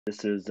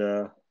This is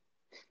you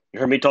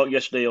heard me talk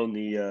yesterday on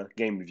the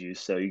game reviews,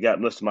 so you got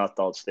most of my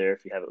thoughts there.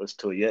 If you haven't listened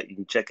to it yet, you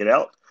can check it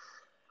out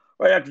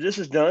right after this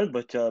is done.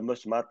 But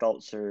most of my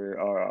thoughts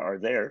are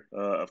there,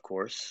 of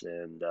course,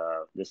 and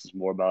this is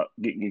more about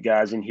getting you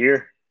guys in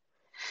here,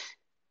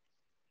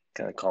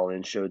 kind of call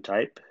in show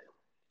type.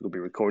 Will be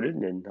recorded,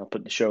 and I'll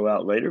put the show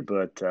out later.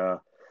 But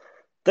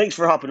thanks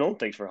for hopping on.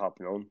 Thanks for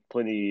hopping on.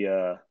 Plenty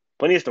of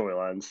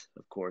storylines,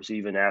 of course,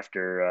 even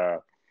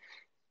after.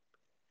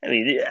 I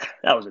mean, yeah,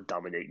 that was a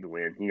dominating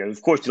win.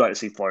 Of course, you like to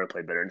see Florida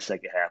play better in the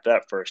second half.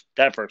 That first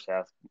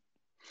half,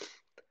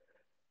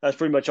 that's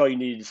pretty much all you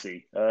needed to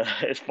see.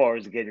 As far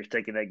as the Gators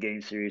taking that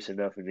game serious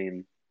enough and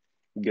then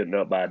getting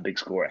up by a big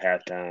score at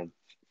halftime,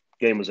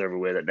 game was over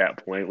with at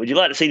that point. Would you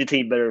like to see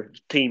the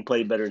team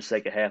play better in the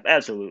second half?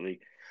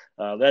 Absolutely.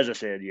 As I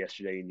said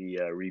yesterday in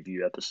the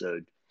review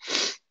episode,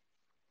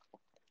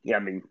 yeah, I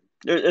mean,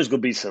 there's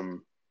going to be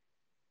some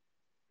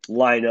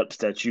lineups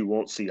that you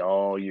won't see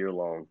all year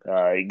long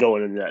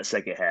going into that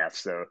second half.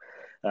 So,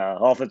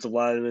 offensive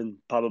linemen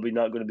probably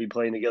not going to be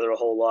playing together a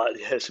whole lot.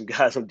 Some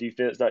guys on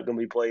defense not going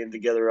to be playing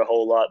together a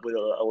whole lot with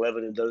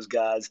 11 of those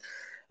guys.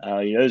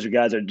 Those are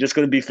guys that are just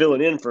going to be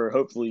filling in for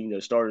hopefully,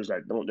 starters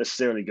that don't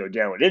necessarily go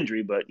down with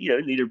injury, but,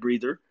 need a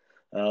breather.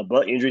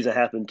 But injuries have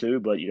happened too.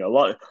 But a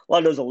lot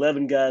of those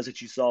 11 guys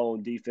that you saw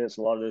on defense,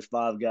 a lot of those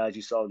 5 guys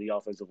you saw on the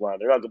offensive line,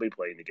 they're not going to be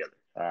playing together.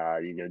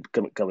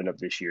 Coming up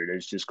this year,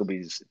 there's just going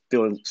to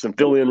be some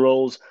fill-in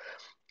roles.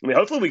 I mean,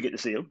 hopefully we get to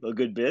see them a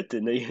good bit,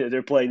 and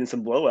they're playing in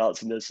some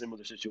blowouts in those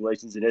similar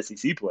situations in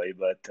SEC play.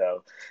 But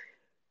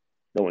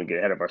don't want to get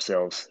ahead of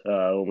ourselves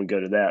when we go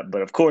to that.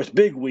 But of course,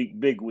 big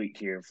week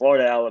here,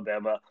 Florida,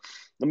 Alabama.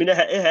 I mean, it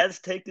has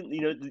taken,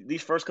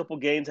 these first couple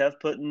games have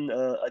put in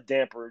a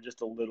damper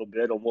just a little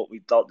bit on what we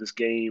thought this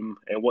game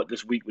and what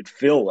this week would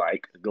feel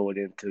like going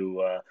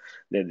into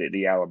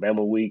the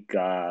Alabama week.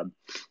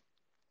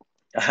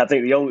 I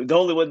think the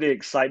only one the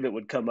excitement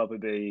would come up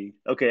would be,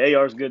 okay,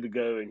 AR's good to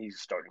go and he's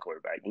starting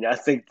quarterback. I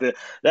think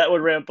that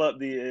would ramp up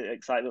the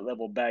excitement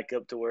level back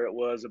up to where it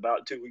was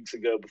about 2 weeks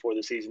ago before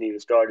the season even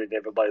started, and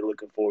everybody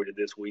looking forward to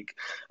this week.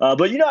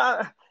 But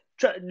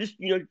I'm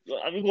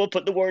going to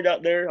put the word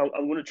out there.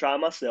 I'm going to try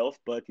myself,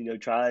 but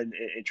try and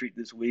treat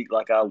this week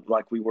like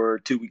we were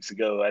 2 weeks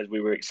ago, as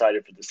we were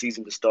excited for the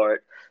season to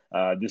start.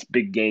 This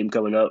big game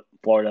coming up,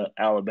 Florida,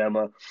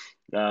 Alabama.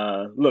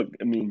 Look,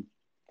 I mean,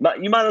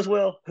 you might as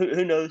well.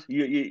 Who knows?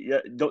 You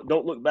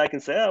don't look back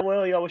and say, oh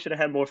well, we should have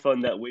had more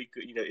fun that week.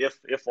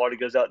 If Florida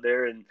goes out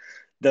there and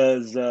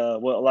does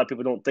what a lot of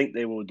people don't think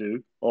they will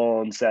do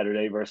on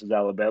Saturday versus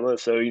Alabama.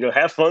 So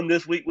have fun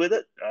this week with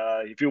it.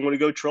 If you want to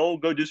go troll,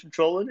 go do some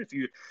trolling. If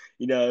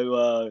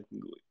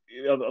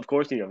of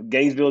course,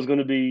 Gainesville is going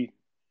to be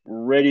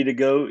ready to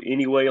go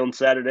anyway on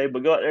Saturday,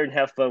 but go out there and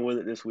have fun with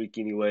it this week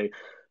anyway.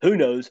 Who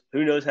knows?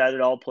 Who knows how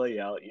it all play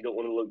out? You don't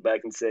want to look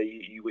back and say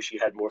you wish you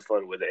had more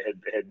fun with it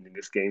heading in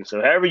this game. So,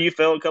 however you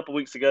felt a couple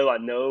weeks ago, I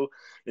know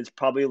it's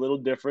probably a little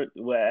different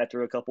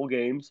after a couple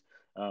games.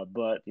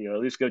 But at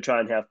least go try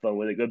and have fun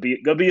with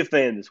it. Go be a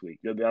fan this week.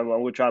 I'm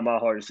going to try my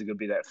hardest to go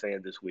be that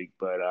fan this week.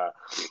 But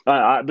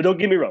don't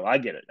get me wrong, I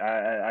get it.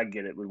 I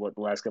get it with what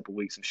the last couple of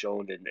weeks have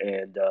shown,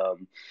 and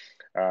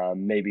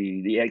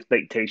maybe the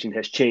expectation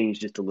has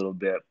changed just a little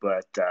bit.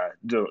 But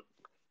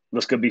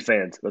let's go be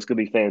fans. Let's go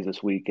be fans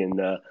this week, and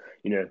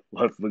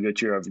hopefully we'll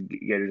cheer our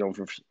Gators on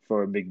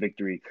for a big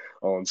victory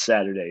on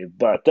Saturday.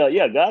 But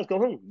yeah, guys, go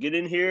home, get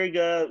in here.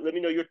 Let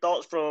me know your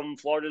thoughts from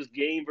Florida's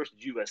game versus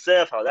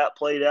USF, how that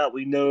played out.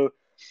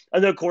 I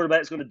know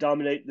quarterback's going to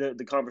dominate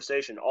the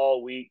conversation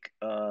all week,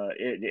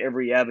 in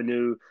every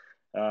avenue.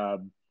 Uh,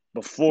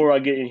 Before I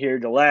get in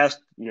here, the last,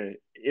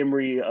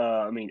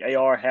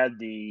 AR had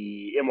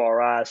the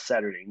MRI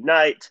Saturday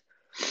night.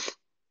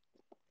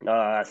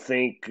 I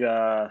think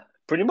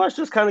pretty much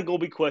just kind of going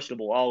to be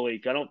questionable all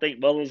week. I don't think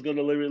Mullen's going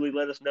to really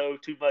let us know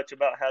too much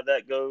about how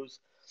that goes.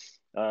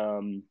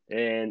 And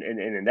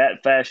in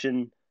that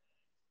fashion,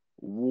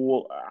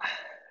 we'll,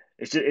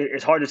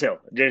 it's hard to tell.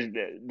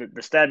 The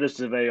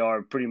status of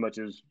AR pretty much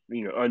is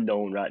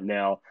unknown right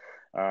now.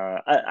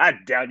 I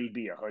doubt he'd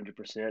be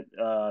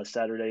 100%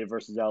 Saturday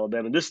versus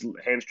Alabama. This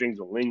hamstring's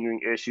a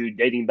lingering issue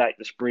dating back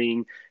to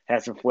spring.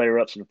 Had some flare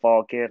ups in the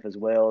fall camp as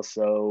well.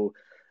 So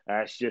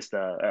it's just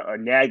a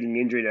nagging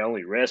injury that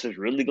only rest is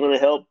really going to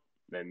help.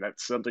 And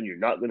that's something you're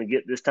not going to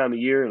get this time of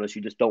year unless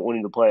you just don't want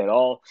him to play at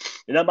all.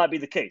 And that might be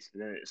the case.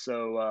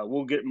 So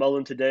we'll get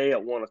Mullen today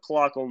at 1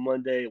 o'clock on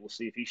Monday. We'll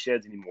see if he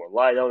sheds any more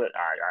light on it.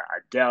 I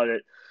doubt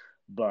it.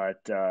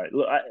 But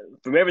look,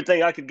 from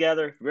everything I could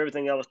gather, from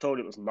everything I was told,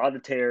 it was not a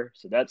tear,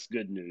 so that's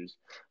good news.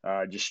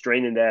 Just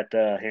straining that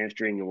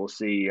hamstring, and we'll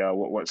see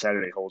what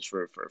Saturday holds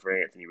for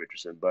Anthony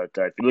Richardson. But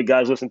if you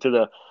guys listen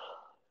to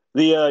the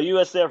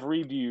USF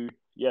review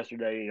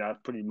yesterday, I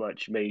pretty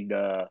much made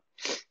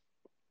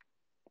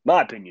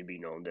my opinion be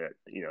known that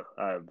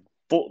I'm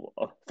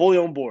fully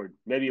on board.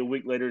 Maybe a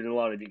week later than a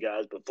lot of you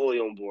guys, but fully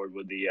on board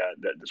with the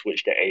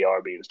switch to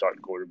AR being the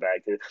starting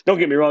quarterback. And don't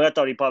get me wrong, I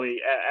thought he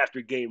probably after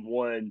game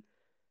one.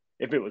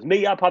 If it was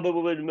me, I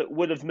probably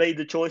would have made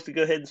the choice to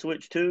go ahead and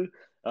switch too.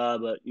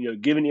 But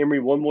giving Emory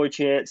one more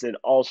chance, and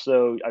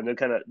also I know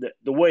kind of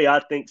the way I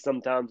think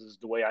sometimes is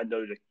the way I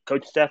know the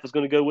coaching staff is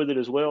going to go with it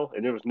as well.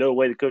 And there was no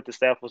way the coaching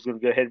staff was going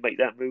to go ahead and make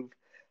that move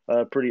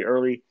pretty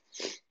early.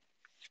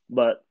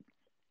 But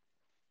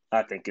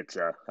I think it's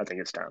time. I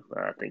think it's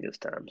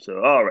time.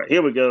 So all right,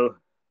 here we go.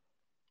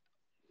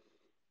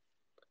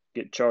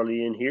 Get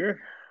Charlie in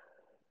here.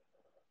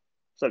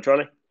 What's up,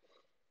 Charlie?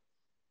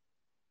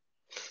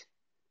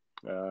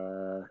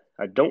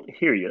 I don't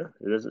hear you.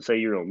 It doesn't say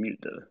you're on mute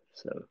though,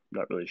 so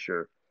not really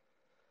sure.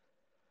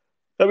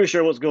 Not really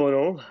sure what's going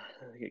on.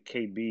 Get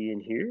KB in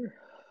here.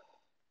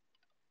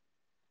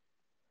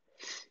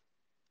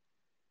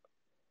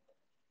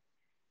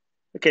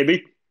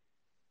 KB.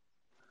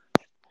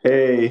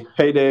 Hey,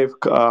 Dave.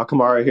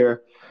 Kamara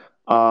here.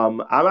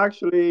 I'm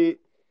actually,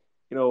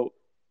 you know,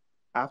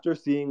 after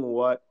seeing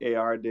what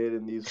AR did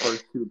in these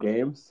first two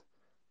games,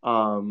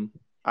 um,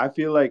 I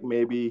feel like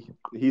maybe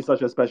he's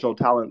such a special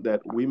talent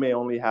that we may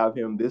only have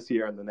him this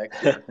year and the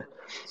next year.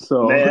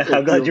 So Man,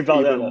 I'm it glad you feels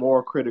brought that even up.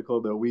 more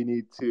critical that we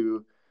need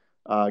to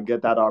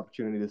get that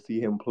opportunity to see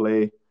him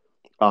play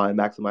and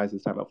maximize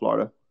his time at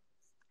Florida.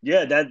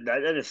 Yeah,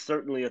 that is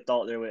certainly a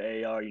thought there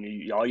with AR.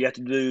 All you have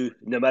to do,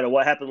 no matter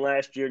what happened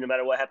last year, no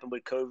matter what happened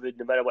with COVID,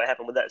 no matter what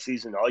happened with that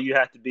season, all you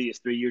have to be is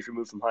 3 years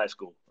removed from high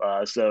school.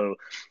 So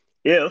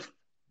if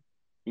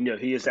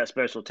he is that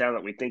special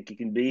talent we think he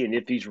can be, and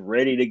if he's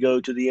ready to go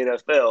to the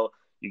NFL,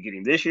 you get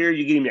him this year,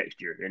 you get him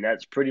next year, and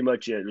that's pretty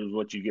much it. Is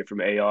what you get from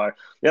AR.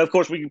 Now, of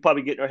course, we can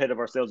probably get ahead of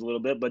ourselves a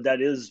little bit, but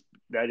that is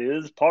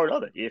part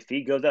of it. If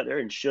he goes out there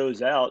and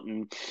shows out,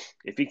 and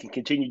if he can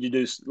continue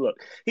to look,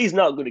 he's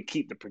not going to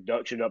keep the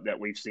production up that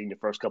we've seen the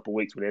first couple of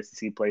weeks when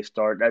SEC play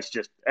start. That's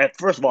just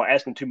first of all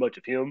asking too much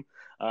of him,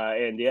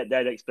 and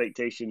that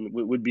expectation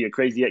would be a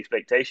crazy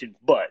expectation,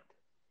 but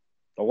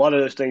a lot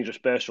of those things are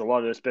special. A lot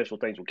of those special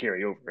things will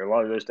carry over. A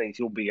lot of those things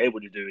he'll be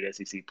able to do in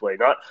SEC play.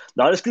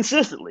 Not as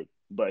consistently,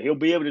 but he'll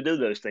be able to do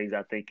those things,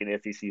 I think,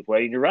 in SEC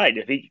play. And you're right.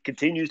 If he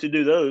continues to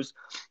do those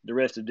the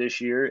rest of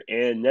this year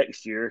and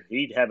next year,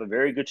 he'd have a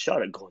very good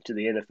shot at going to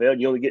the NFL. And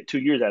you only get 2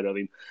 years out of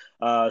him.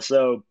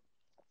 So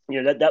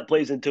that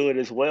plays into it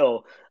as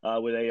well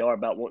with AR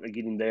about wanting to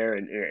get him there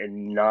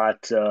and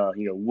not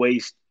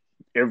waste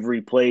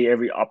every play,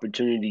 every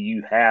opportunity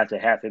you have to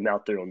have him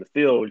out there on the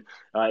field.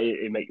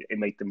 It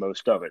make the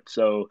most of it.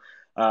 So.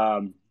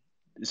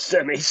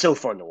 I mean, it's so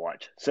fun to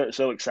watch,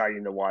 so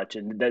exciting to watch,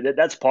 and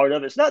that's part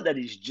of it. It's not that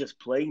he's just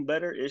playing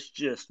better; it's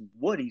just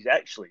what he's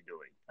actually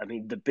doing. I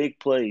mean, the big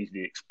plays,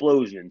 the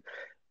explosion,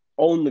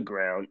 on the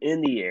ground,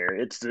 in the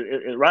air.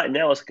 Right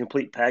now it's a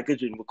complete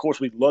package, and of course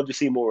we'd love to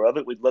see more of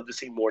it. We'd love to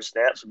see more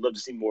snaps. We'd love to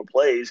see more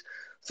plays.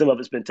 Some of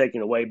it's been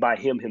taken away by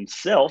him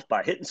himself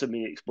by hitting so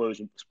many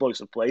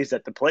explosive plays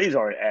that the plays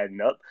aren't adding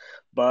up.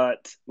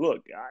 But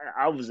look,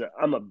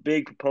 I'm a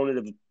big proponent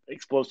of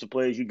explosive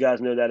plays. You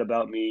guys know that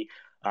about me.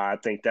 I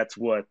think that's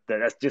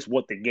just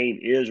what the game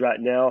is right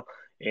now.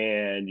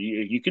 And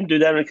you can do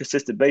that on a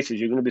consistent basis.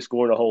 You're going to be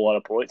scoring a whole lot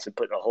of points and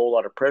putting a whole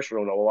lot of pressure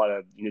on a lot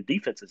of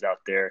defenses out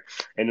there,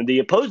 and the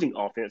opposing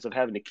offense of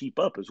having to keep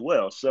up as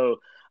well. So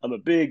I'm a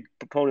big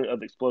proponent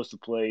of explosive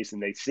plays,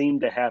 and they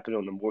seem to happen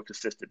on a more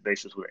consistent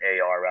basis with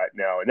AR right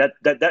now. And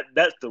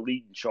that's the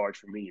leading charge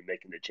for me in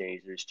making the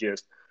change. It's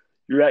just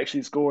you're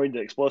actually scoring.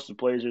 The explosive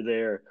plays are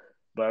there.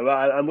 But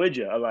I'm with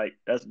you. I like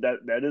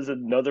that is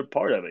another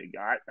part of it.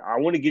 I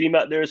want to get him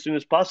out there as soon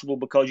as possible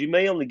because you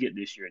may only get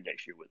this year and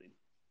next year with him.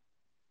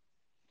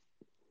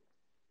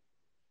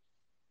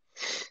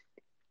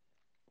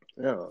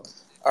 Oh,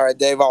 All right,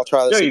 Dave, I'll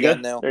try this there you go.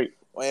 again now. There you,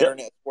 My yep.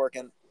 internet's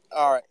working.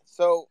 All right.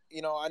 So,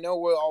 I know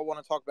we all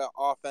want to talk about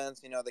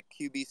offense, the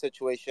QB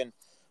situation,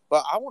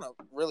 but I want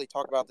to really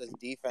talk about this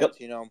defense.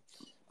 Yep.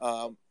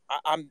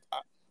 I'm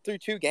through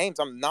two games,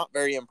 I'm not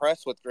very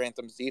impressed with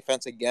Grantham's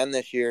defense again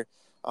this year.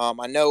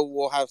 I know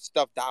we'll have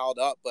stuff dialed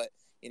up, but,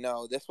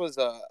 this was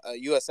a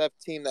USF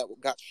team that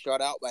got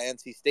shut out by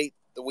NC State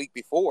the week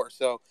before.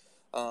 So,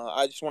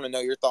 I just want to know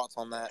your thoughts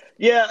on that.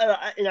 Yeah,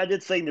 and I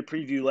did say in the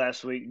preview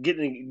last week,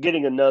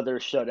 getting another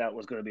shutout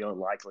was going to be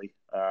unlikely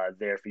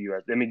there for you.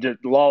 I mean, the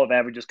law of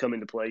averages come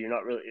into play. You're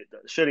not really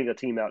shutting a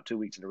team out 2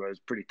 weeks in a row is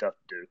pretty tough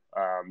to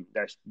do.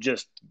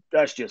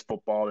 That's just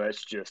football.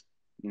 That's just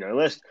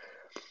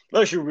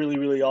unless you're really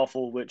really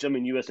awful, which I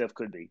mean USF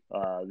could be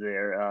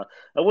there.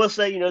 I will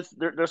say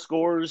their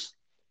scores.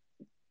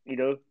 You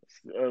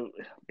know,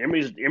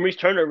 Emory's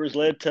turnovers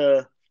led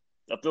to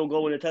a field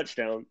goal and a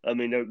touchdown. I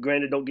mean,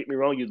 granted, don't get me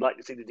wrong, you'd like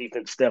to see the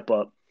defense step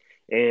up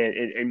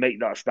and make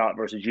that stop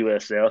versus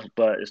USF,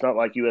 but it's not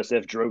like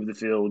USF drove the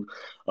field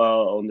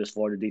on this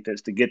Florida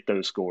defense to get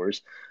those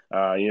scores.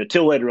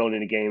 Till later on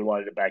in the game, a lot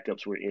of the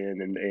backups were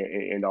in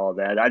and all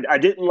that. I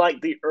didn't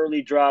like the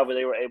early drive where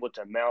they were able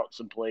to mount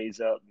some plays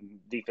up.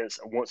 Defense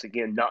once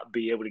again not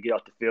be able to get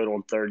off the field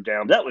on third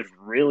down. That was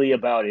really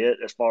about it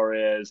as far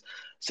as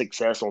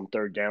success on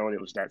third down. It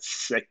was that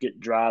second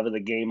drive of the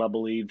game, I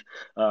believe,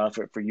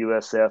 for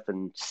USF,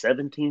 and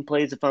 17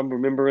 plays, if I'm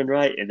remembering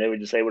right, and they were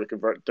just able to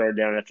convert third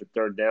down after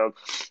third down.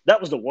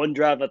 That was the one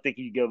drive I think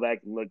you go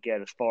back and look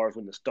at as far as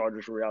when the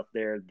starters were out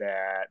there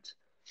that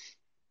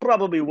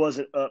probably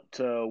wasn't up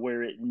to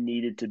where it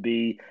needed to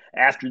be.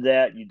 After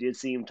that, you did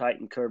see him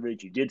tighten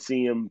coverage. You did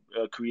see him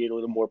create a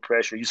little more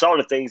pressure. You saw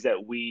the things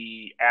that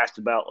we asked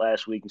about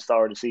last week and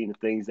started seeing the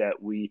things that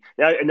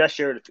and I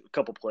shared a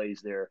couple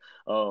plays there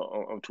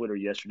on Twitter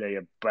yesterday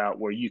about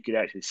where you could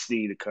actually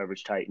see the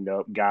coverage tightened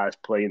up, guys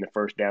playing the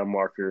first down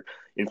marker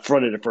in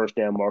front of the first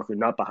down marker,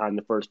 not behind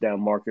the first down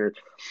marker.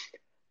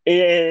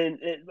 And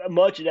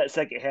much of that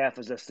second half,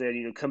 as I said,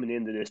 coming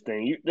into this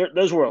thing,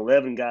 those were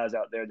 11 guys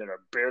out there that are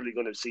barely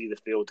going to see the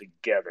field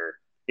together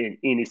in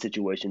any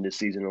situation this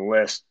season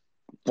unless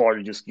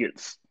Florida just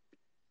gets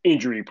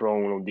injury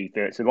prone on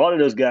defense. And a lot of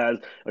those guys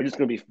are just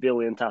going to be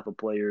fill-in type of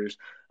players.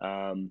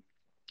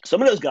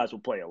 Some of those guys will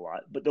play a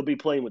lot, but they'll be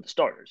playing with the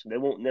starters. They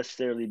won't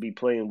necessarily be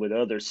playing with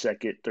other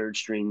second, third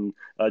string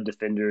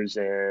defenders,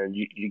 and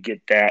you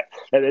get that.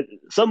 And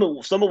some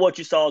of what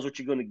you saw is what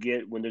you're going to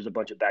get when there's a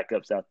bunch of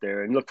backups out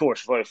there. And of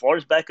course,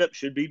 Florida's backup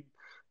should be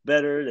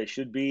better. They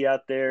should be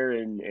out there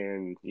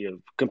and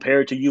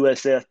compared to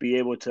USF, be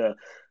able to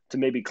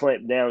maybe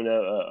clamp down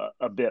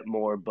a bit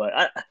more.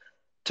 But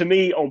to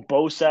me, on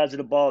both sides of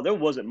the ball, there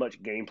wasn't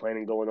much game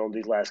planning going on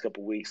these last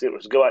couple of weeks. It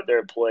was go out there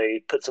and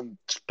play, put some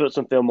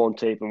film on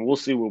tape, and we'll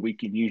see where we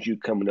can use you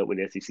coming up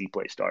when SEC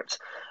play starts.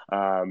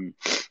 But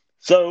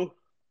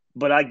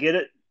I get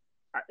it,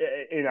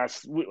 and I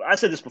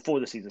said this before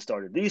the season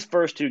started. These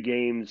first two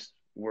games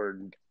were,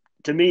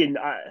 to me, and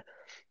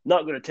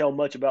not going to tell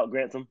much about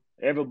Grantham.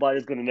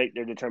 Everybody's going to make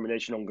their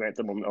determination on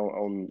Grantham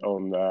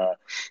on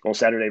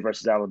Saturday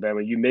versus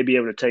Alabama. You may be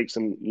able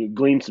to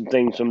glean some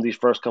things from these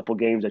first couple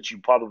games that you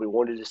probably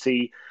wanted to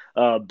see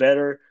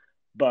better,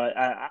 but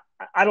I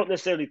don't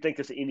necessarily think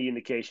it's any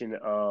indication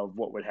of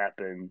what would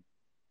happen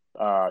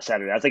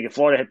Saturday. I think if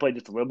Florida had played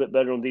just a little bit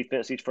better on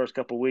defense these first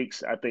couple of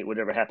weeks, I think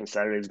whatever happens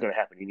Saturday is going to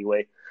happen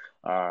anyway.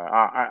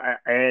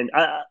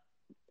 The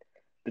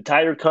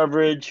tighter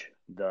coverage,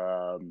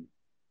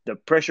 the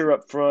pressure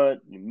up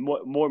front,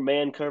 more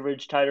man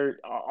coverage, tighter,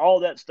 all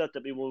that stuff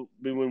that we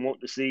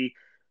want to see.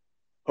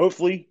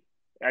 Hopefully,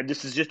 and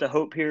this is just a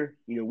hope here,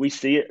 we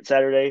see it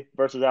Saturday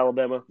versus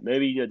Alabama.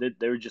 Maybe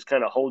they're just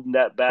kind of holding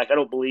that back. I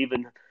don't believe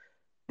in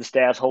the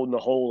staff's holding a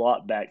whole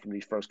lot back from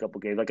these first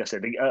couple games. Like I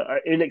said,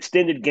 an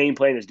extended game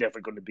plan is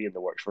definitely going to be in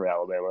the works for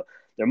Alabama.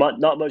 There might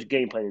not much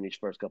game plan in these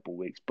first couple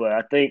weeks, but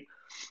I think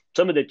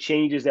some of the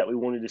changes that we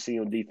wanted to see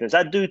on defense,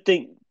 I do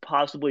think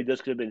possibly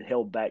this could have been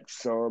held back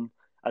some.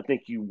 I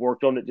think you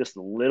worked on it just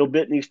a little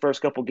bit in these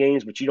first couple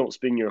games, but you don't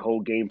spend your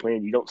whole game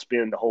plan. You don't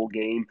spend the whole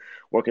game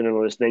working on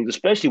those things,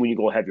 especially when you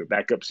go have your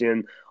backups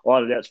in. A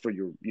lot of that's for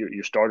your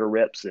starter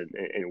reps and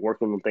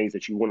working on things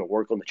that you want to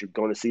work on that you're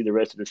going to see the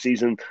rest of the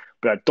season.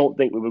 But I don't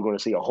think we were going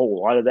to see a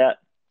whole lot of that.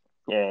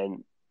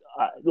 And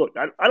I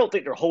don't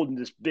think they're holding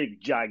this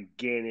big,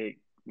 gigantic,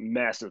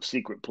 massive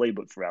secret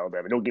playbook for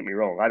Alabama. Don't get me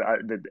wrong.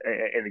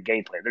 In the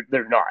game plan,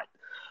 they're not.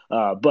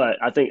 But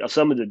I think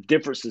some of the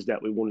differences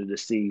that we wanted to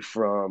see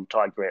from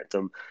Todd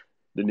Grantham,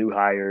 the new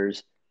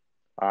hires,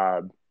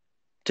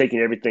 taking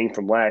everything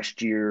from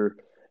last year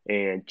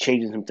and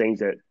changing some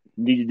things that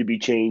needed to be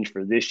changed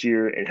for this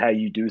year and how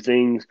you do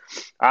things,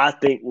 I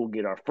think we'll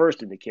get our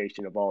first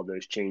indication of all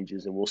those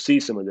changes, and we'll see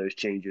some of those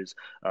changes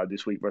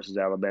this week versus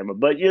Alabama.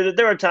 But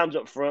there are times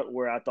up front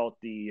where I thought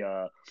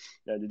the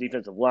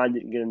defensive line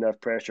didn't get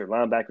enough pressure,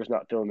 linebackers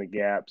not filling the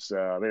gaps.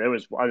 There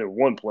was either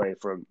one play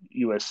from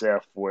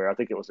USF where I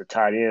think it was a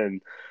tight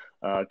end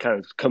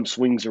kind of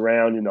swings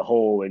around in the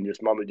hole and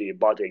just Mama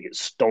Diabate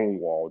gets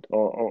stonewalled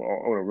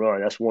on a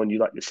run. That's one you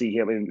like to see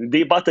him. And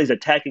Diabate's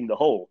attacking the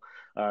hole.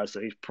 So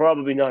he's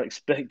probably not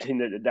expecting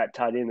that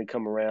tight end to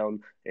come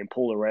around and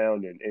pull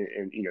around and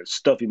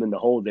stuff him in the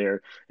hole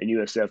there. And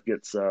USF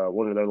gets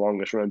one of their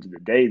longest runs of the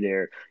day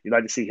there. You'd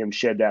like to see him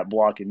shed that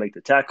block and make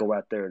the tackle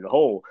right there in the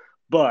hole.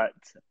 But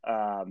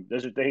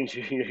those are things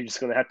you're just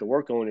going to have to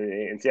work on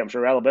and see. I'm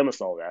sure Alabama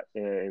saw that,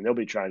 and they'll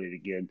be trying it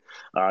again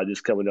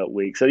this coming up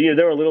week. So,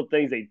 there are little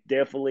things they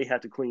definitely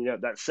have to clean up.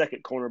 That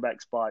second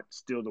cornerback spot,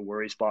 still the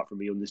worry spot for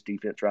me on this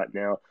defense right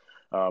now.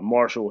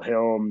 Marshall,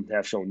 Helm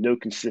have shown no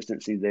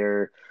consistency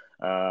there.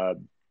 I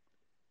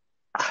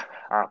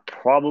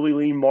probably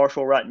lean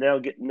Marshall right now,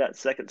 getting that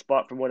second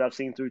spot from what I've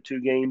seen through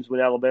two games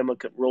when Alabama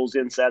rolls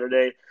in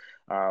Saturday.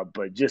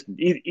 But just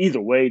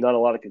either way, not a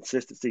lot of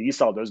consistency. You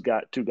saw those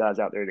two guys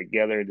out there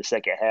together in the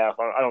second half.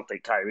 I don't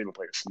think Tyree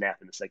played a snap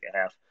in the second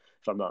half.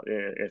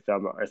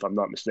 If I'm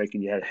not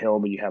mistaken, you had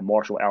Helm and you had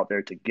Marshall out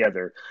there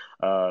together,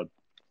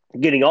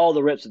 getting all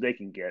the reps that they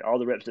can get, all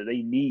the reps that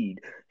they need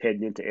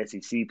heading into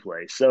SEC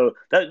play. So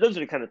those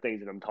are the kind of things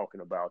that I'm talking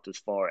about as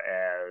far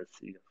as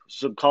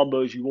some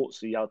combos you won't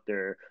see out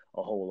there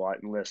a whole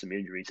lot unless some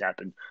injuries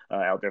happen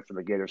out there for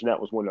the Gators. And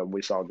that was one of them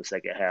we saw in the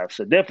second half.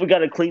 So definitely got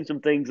to clean some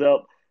things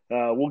up.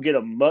 We'll get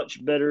a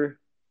much better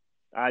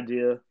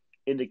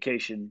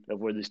indication of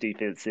where this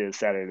defense is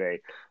Saturday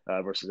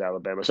versus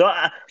Alabama. So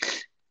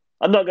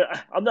I'm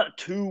not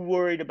too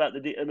worried about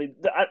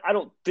I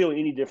don't feel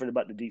any different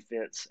about the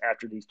defense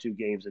after these two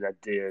games than I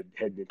did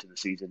heading into the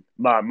season.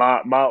 My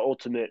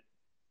ultimate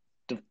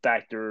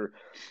factor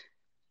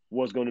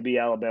was going to be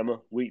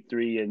Alabama week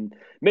 3, and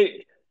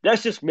maybe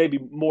that's just maybe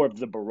more of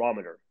the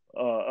barometer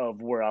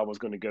of where I was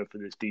going to go for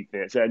this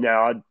defense. And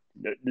now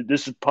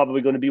this is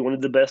probably going to be one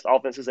of the best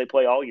offenses they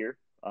play all year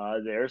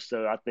there.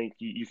 So I think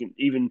you can,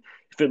 even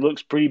if it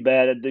looks pretty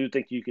bad, I do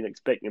think you can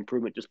expect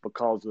improvement just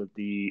because of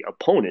the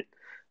opponent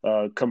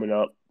coming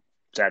up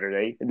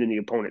Saturday and then the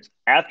opponents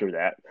after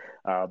that.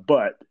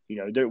 But,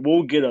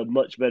 we'll get a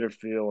much better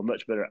feel, a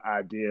much better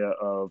idea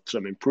of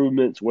some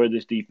improvements, where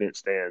this defense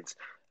stands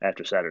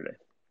after Saturday.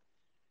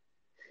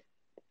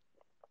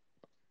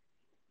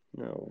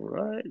 All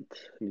right.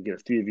 Let me get a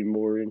few of you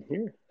more in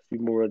here. A few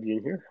more of you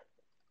in here.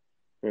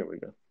 There we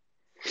go.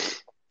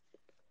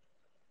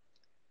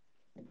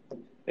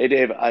 Hey,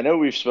 Dave, I know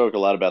we've spoke a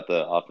lot about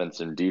the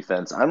offense and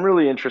defense. I'm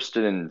really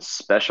interested in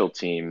special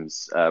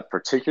teams,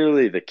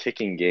 particularly the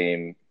kicking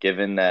game,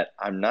 given that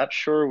I'm not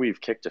sure we've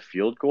kicked a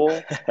field goal.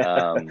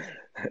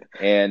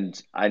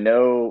 And I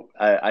know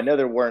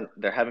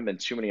there haven't been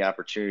too many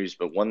opportunities,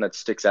 but one that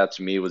sticks out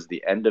to me was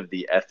the end of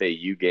the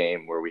FAU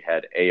game where we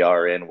had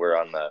AR in. We're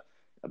on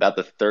about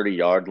the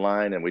 30-yard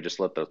line, and we just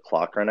let the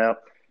clock run out.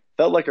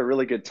 Felt like a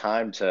really good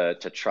time to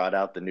trot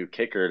out the new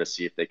kicker to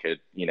see if they could,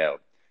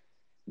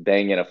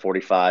 bang in a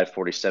 45,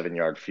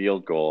 47-yard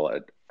field goal.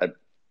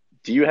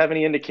 Do you have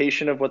any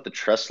indication of what the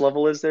trust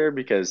level is there?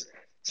 Because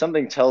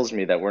something tells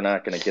me that we're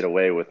not going to get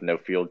away with no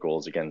field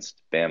goals against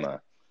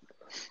Bama.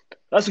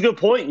 That's a good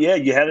point. Yeah,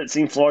 you haven't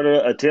seen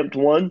Florida attempt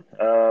one.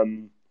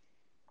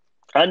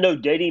 I know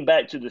dating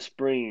back to the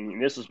spring,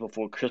 and this was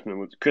before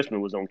Christmas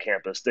was on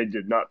campus, they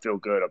did not feel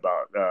good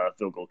about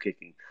field goal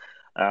kicking.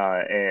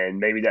 And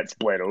maybe that's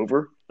bled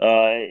over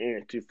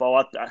to fall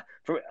out.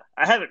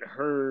 I haven't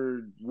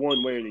heard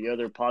one way or the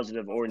other,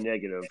 positive or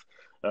negative,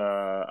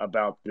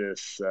 about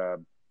this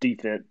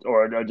defense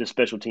or just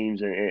special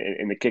teams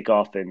and the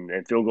kickoff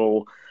and field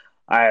goal.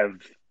 I have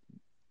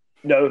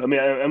no. I mean,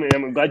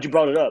 I'm glad you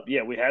brought it up.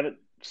 Yeah, we haven't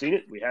seen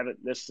it. We haven't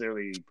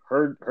necessarily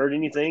heard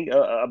anything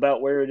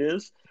about where it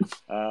is.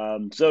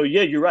 So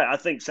yeah, you're right. I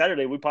think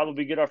Saturday we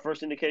probably get our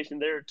first indication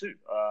there too,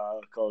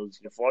 because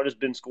Florida's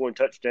been scoring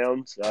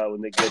touchdowns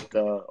when they get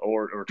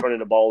or turning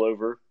the ball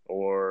over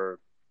or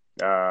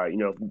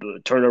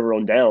turnover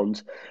on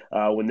downs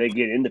when they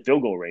get in the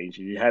field goal range.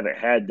 You haven't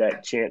had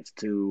that chance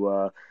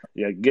to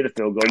get a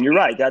field goal. And you're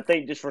right. I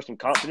think just for some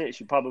confidence,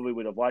 you probably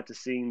would have liked to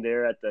see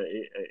there at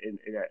in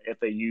that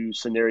FAU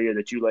scenario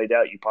that you laid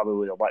out. You probably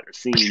would have liked to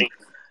see,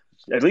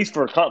 at least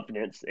for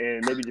confidence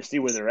and maybe to see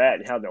where they're at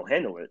and how they'll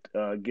handle it,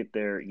 get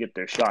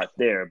their shot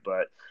there.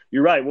 But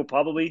you're right. We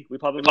probably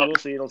will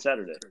see it on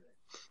Saturday.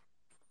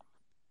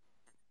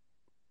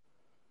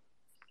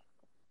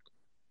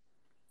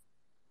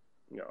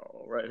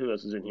 All right. Who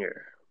else is in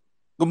here?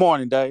 Good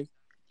morning, Dave.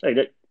 Hey,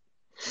 Nick.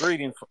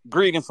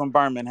 Greetings from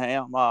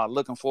Birmingham.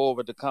 Looking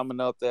forward to coming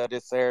up there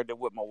this Saturday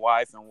with my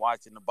wife and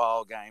watching the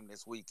ball game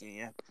this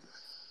weekend.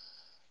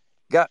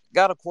 Got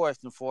a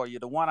question for you.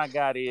 The one I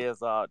got is,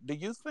 do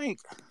you think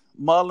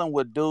Mullen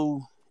would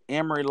do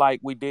Emory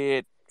like we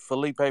did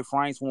Felipe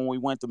Franks when we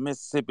went to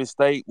Mississippi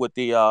State with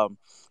the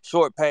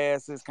short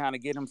passes, kind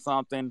of get him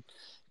something,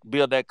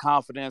 build that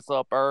confidence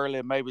up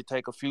early, maybe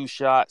take a few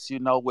shots,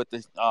 with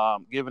the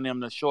giving them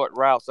the short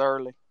routes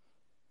early?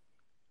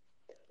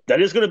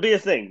 That is going to be a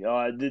thing.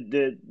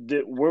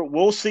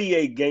 We'll see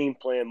a game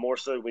plan more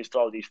so than we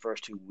saw these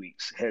first 2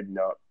 weeks heading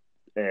up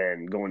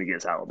and going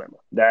against Alabama.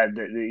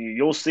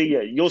 You'll see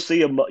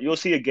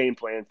a game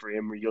plan for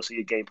Emory. You'll see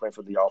a game plan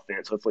for the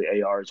offense. Hopefully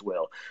AR as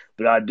well.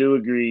 But I do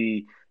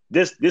agree.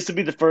 This will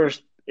be the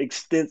first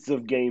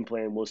extensive game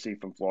plan we'll see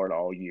from Florida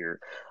all year.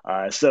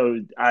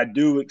 So I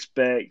do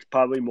expect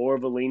probably more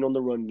of a lean on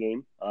the run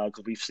game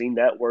because we've seen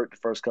that work the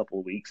first couple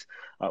of weeks.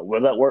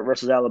 Will that work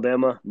versus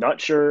Alabama? Not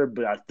sure,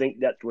 but I think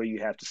that's where you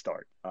have to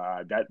start.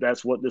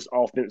 That's what this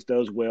offense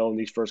does well in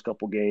these first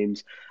couple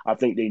games. I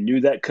think they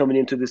knew that coming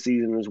into the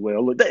season as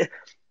well. Look,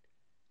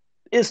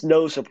 it's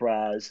no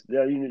surprise.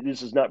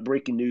 This is not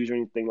breaking news or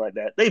anything like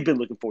that. They've been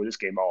looking for this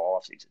game all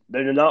offseason.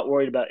 They're not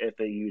worried about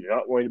FAU. They're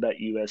not worried about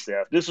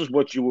USF. This is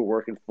what you were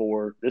working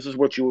for. This is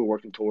what you were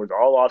working towards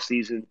all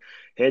offseason,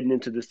 heading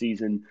into the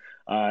season,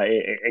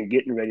 and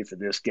getting ready for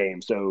this game.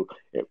 So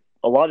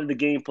a lot of the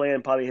game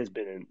plan probably has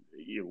been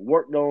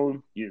worked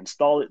on. You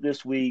install it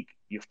this week.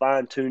 You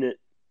fine tune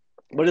it,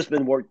 but it's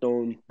been worked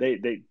on. They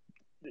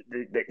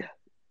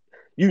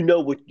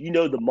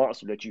the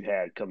monster that you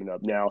had coming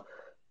up now.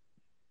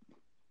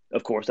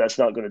 Of course, that's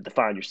not going to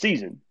define your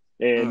season,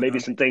 and maybe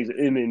some things.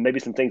 Maybe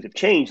some things have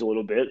changed a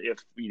little bit.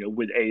 If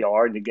with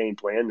AR and the game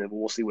plan, and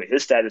we'll see what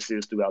his status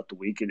is throughout the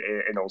week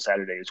and on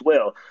Saturday as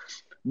well.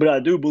 But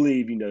I do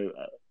believe,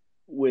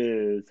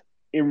 with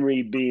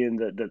Emory being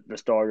the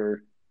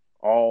starter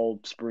all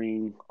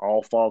spring,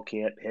 all fall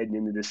camp heading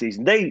into the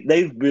season,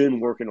 they've been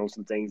working on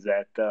some things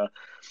that.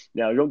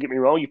 Now, don't get me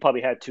wrong, you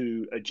probably had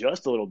to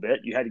adjust a little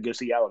bit. You had to go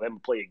see Alabama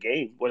play a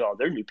game with all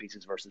their new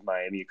pieces versus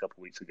Miami a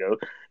couple weeks ago. And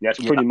that's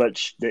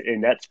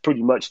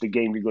pretty much the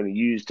game you're going to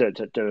use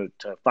to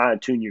fine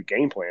tune your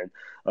game plan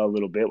a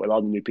little bit with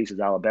all the new pieces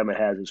Alabama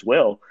has as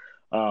well.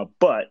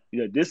 But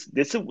this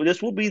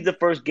will be the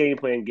first game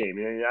plan game,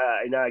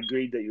 and I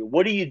agree that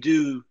what do you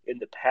do in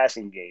the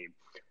passing game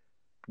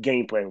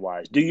game plan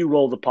wise? Do you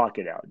roll the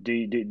pocket out?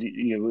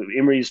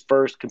 Emory's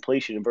first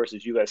completion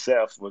versus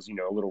USF was a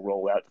little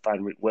rollout to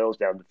find Wells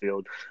down the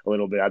field a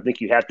little bit. I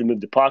think you have to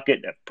move the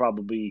pocket. That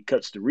probably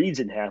cuts the reads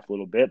in half a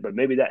little bit, but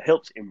maybe that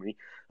helps Emory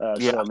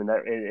some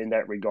in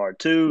that regard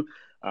too.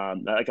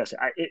 Like I said,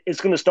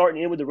 it's going to start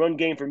and end with the run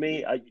game for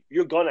me.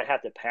 You're going to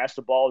have to pass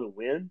the ball to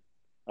win.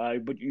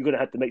 But you're going to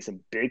have to make some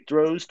big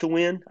throws to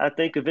win, I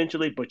think,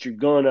 eventually. But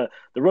the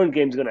run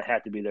game's going to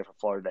have to be there for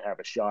Florida to have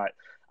a shot.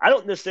 I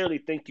don't necessarily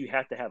think you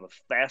have to have a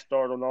fast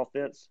start on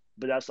offense,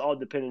 but that's all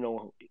depending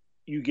on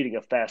you getting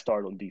a fast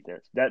start on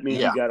defense. That means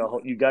you got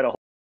to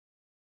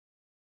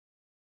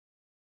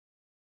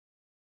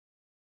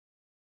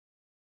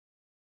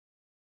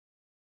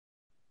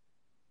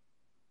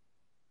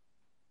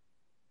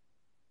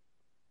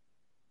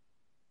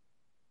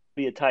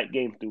be a tight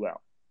game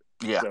throughout.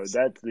 Yeah.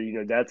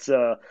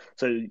 So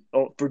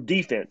for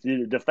defense,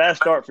 the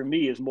fast start for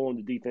me is more on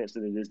the defense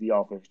than it is the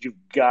offense. You've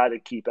got to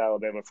keep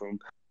Alabama from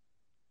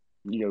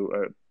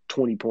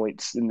 20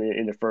 points in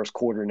the first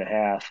quarter and a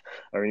half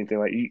or anything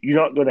like. You're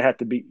not going to have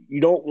to be. You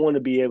don't want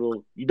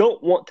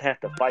to have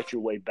to fight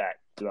your way back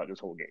throughout this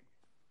whole game.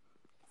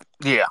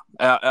 Yeah,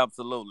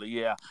 absolutely.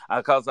 Yeah,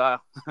 because I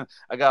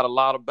got a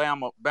lot of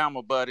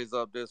Bama buddies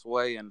up this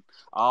way, and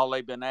all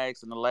they've been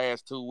asking the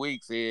last 2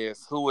 weeks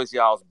is, who is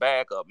y'all's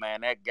backup?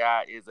 Man, that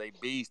guy is a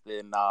beast,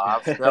 and I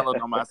was telling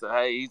them, I said,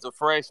 hey, he's a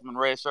freshman,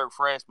 redshirt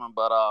freshman,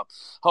 but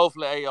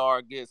hopefully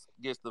AR gets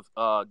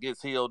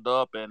healed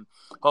up, and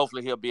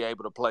hopefully he'll be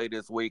able to play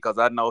this week, because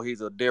I know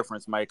he's a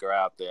difference maker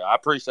out there. I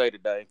appreciate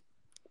it, Dave.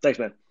 Thanks,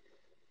 man.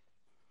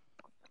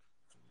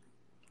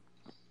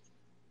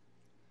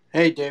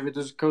 Hey, David,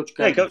 this is Coach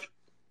Gunn. Hey, Coach.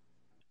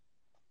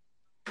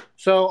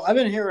 So I've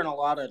been hearing a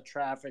lot of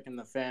traffic in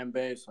the fan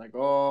base, like,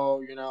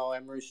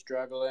 Emory's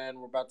struggling.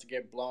 We're about to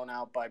get blown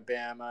out by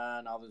Bama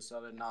and all this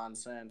other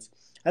nonsense.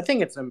 I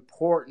think it's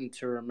important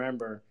to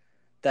remember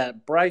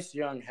that Bryce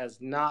Young has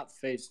not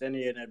faced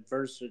any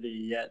adversity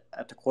yet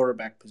at the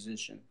quarterback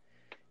position.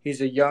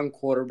 He's a young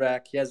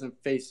quarterback. He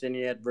hasn't faced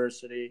any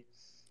adversity.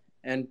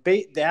 And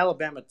the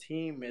Alabama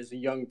team is a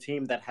young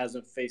team that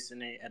hasn't faced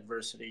any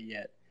adversity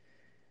yet.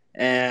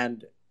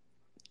 And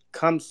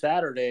come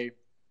Saturday,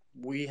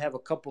 we have a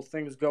couple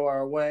things go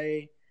our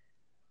way.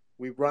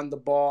 We run the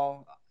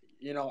ball.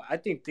 I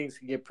think things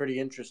can get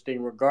pretty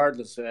interesting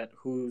regardless of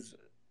who's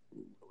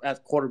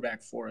at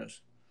quarterback for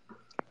us.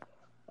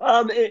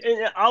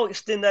 And I'll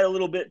extend that a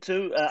little bit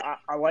too.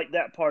 I like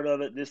that part of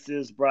it. This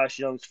is Bryce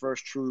Young's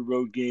first true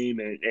road game,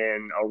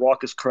 and a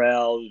raucous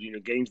crowd.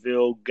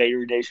 Gainesville,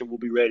 Gator Nation will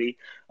be ready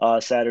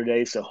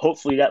Saturday. So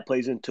hopefully that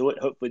plays into it.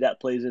 Hopefully that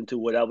plays into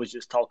what I was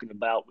just talking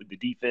about with the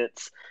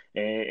defense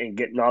and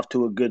getting off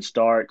to a good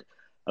start.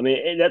 I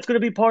mean, and that's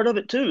going to be part of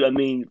it too. I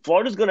mean,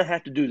 Florida's going to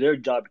have to do their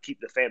job to keep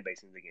the fan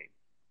base in the game.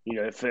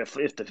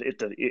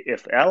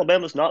 If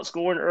Alabama's not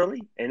scoring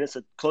early and it's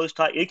a close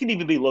tie, it can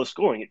even be low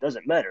scoring. It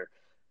doesn't matter.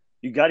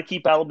 You got to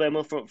keep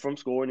Alabama from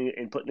scoring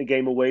and putting the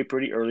game away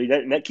pretty early.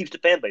 That keeps the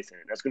fan base in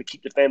it. That's going to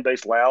keep the fan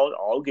base loud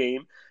all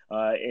game,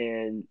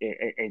 and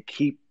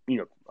keep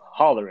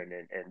hollering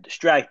and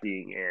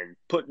distracting and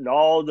putting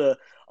all the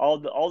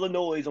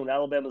noise on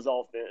Alabama's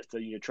offense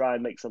to try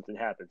and make something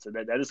happen. So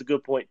that is a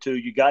good point too.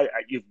 You've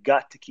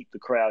got to keep the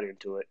crowd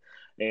into it,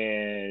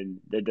 and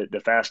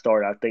the fast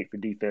start I think for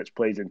defense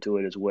plays into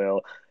it as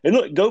well. And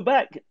look, go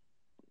back.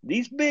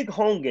 These big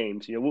home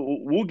games,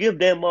 we'll give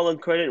Dan Mullen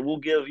credit. We'll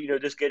give,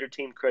 this Gator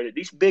team credit.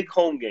 These big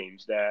home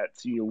games that,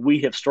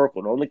 we have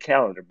circled on the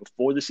calendar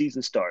before the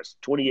season starts,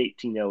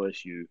 2018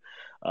 LSU,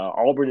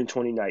 Auburn in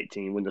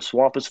 2019, when the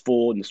swamp is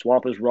full and the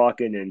swamp is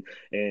rocking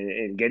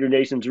and Gator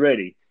Nation's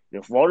ready.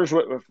 Florida's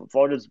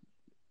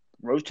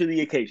rose to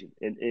the occasion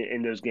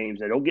in those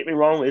games. Now, don't get me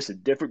wrong, it's a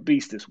different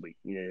beast this week.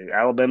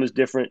 Alabama's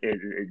different.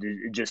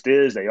 It just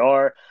is. They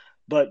are.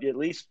 But at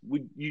least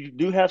you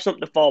do have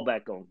something to fall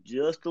back on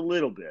just a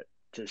little bit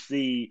to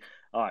see,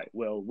 all right,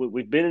 well,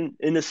 we've been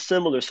in a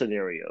similar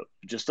scenario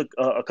just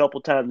a couple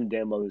times in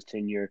Dan Mullen's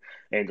tenure,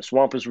 and the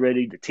swamp is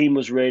ready. The team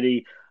was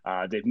ready.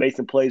 They've made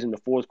some plays in the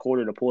fourth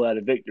quarter to pull out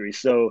a victory.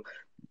 So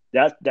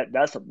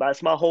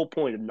that's my whole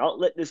point of not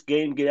letting this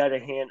game get out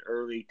of hand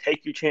early.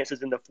 Take your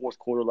chances in the fourth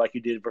quarter like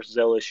you did versus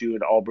LSU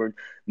and Auburn.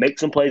 Make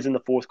some plays in the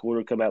fourth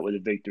quarter, come out with a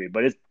victory.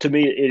 But to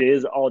me, it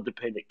is all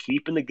dependent.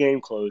 Keeping the game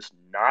close,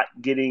 not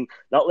letting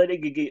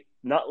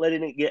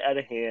it get out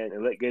of hand,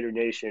 and let Gator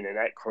Nation and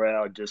that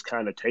crowd just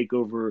kind of take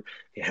over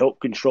and help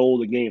control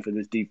the game for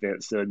this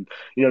defense. And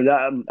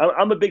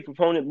I'm a big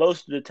proponent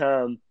most of the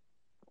time.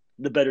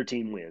 The better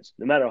team wins,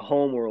 no matter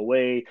home or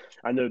away.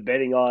 I know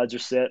betting odds are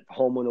set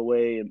home and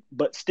away,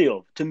 but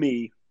still, to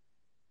me,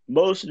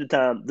 most of the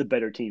time, the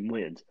better team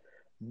wins.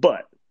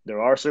 But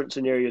there are certain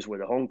scenarios where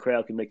the home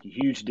crowd can make a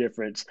huge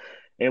difference,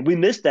 and we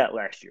missed that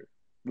last year.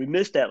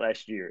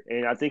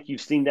 And I think you've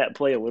seen that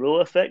play a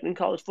little effect in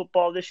college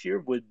football this year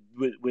with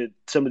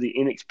some of the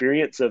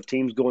inexperience of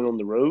teams going on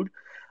the road.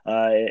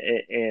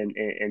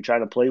 and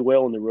trying to play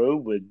well on the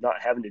road with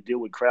not having to deal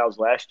with crowds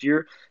last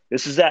year.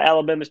 This is that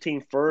Alabama's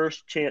team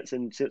first chance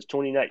since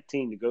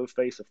 2019 to go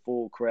face a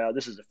full crowd.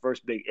 This is the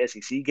first big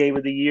SEC game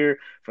of the year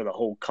for the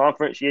whole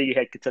conference. Yeah, you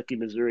had Kentucky,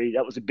 Missouri.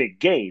 That was a big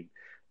game.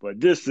 But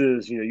this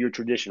is, your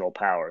traditional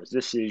powers.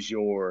 This is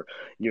your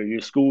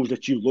schools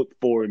that you look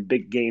for in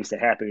big games to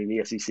happen in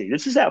the SEC.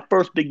 This is our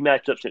first big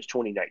matchup since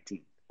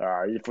 2019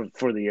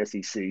 for the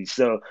SEC.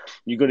 So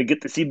you're going to get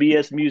the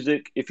CBS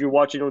music if you're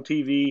watching on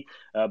TV,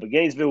 but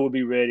Gainesville will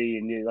be ready.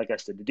 And like I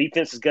said, the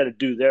defense has got to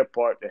do their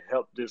part to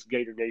help this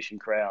Gator Nation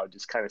crowd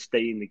just kind of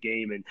stay in the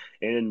game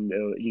and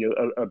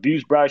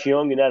abuse Bryce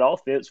Young in that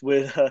offense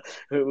with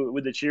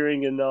the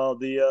cheering and all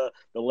the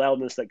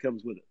loudness that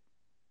comes with it.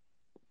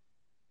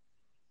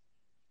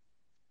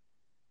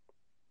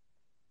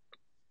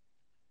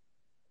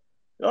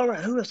 All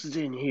right, who else is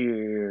in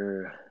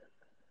here?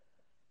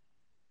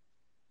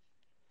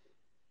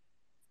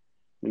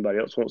 Anybody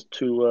else wants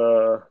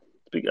to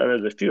speak? I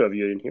know there's a few of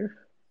you in here.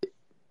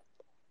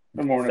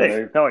 Good morning, Hey,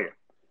 Dave. how are you?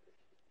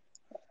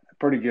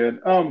 Pretty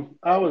good.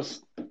 I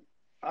was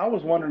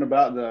wondering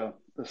about the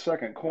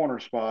second corner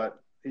spot.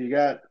 You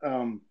got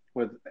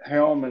with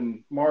Helm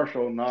and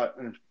Marshall not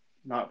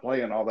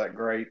playing all that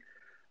great.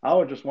 I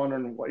was just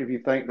wondering if you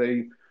think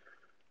they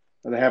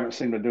haven't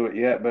seemed to do it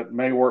yet, but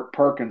may work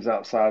Perkins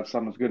outside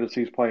some as good as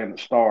he's playing the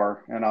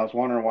star. And I was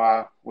wondering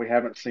why we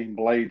haven't seen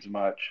Blades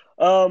much.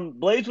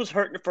 Blades was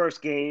hurt in the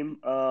first game.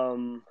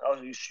 I'll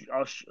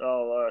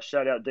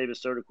shout out David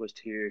Soderquist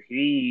here.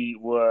 He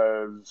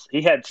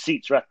had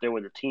seats right there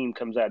where the team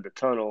comes out of the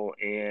tunnel,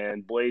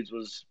 and Blades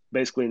was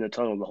basically in the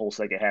tunnel the whole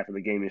second half of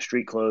the game in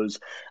street clothes.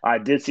 I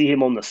did see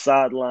him on the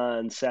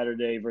sideline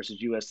Saturday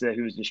versus USF.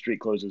 He was in street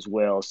clothes as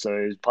well,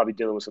 so he's probably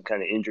dealing with some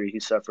kind of injury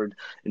he suffered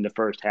in the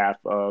first half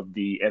of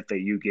the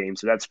FAU game.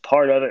 So that's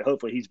part of it.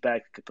 Hopefully he's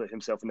back to put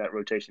himself in that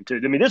rotation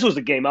too. I mean, this was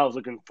the game I was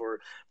looking for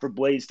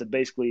Blades to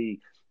basically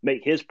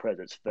make his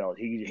presence felt.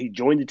 He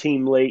joined the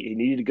team late. He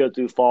needed to go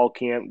through fall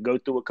camp, go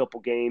through a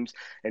couple games,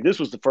 and this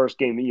was the first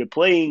game. You're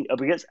playing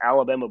up against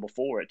Alabama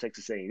before at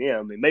Texas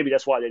A&M, and maybe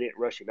that's why they didn't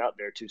rush him out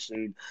there too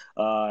soon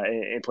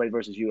and play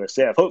versus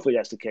USF. Hopefully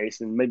that's the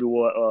case, and maybe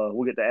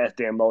we'll get to ask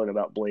Dan Mullen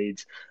about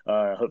Blades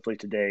hopefully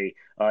today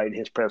in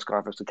his press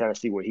conference to kind of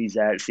see where he's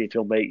at, see if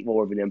he'll make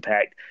more of an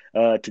impact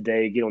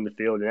today, get on the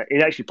field,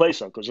 and actually play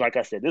some. Because like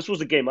I said, this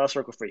was a game I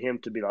circled for him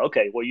to be like,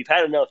 okay, well, you've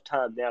had enough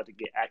time now to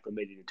get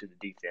acclimated into the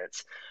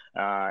defense.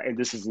 And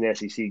this is an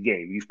SEC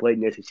game. You've played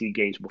in SEC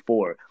games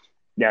before.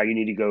 Now you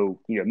need to go,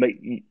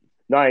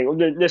 not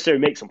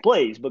necessarily make some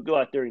plays, but go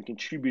out there and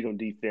contribute on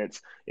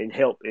defense and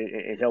help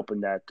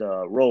in that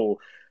role.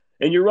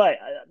 And you're right.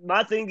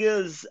 My thing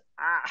is,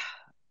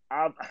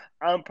 I'm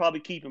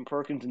probably keeping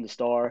Perkins in the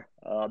star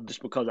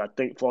just because I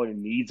think Florida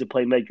needs a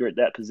playmaker at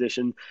that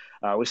position.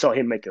 We saw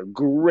him make a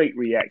great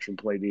reaction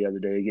play the other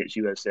day against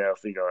USF.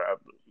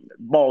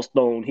 Ball's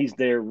thrown, he's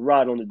there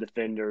right on the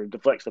defender,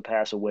 deflects the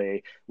pass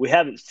away. We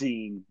haven't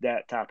seen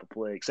that type of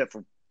play except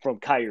from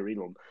Kyrie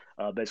Elam,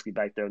 basically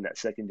back there in that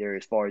secondary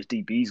as far as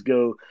DBs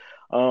go.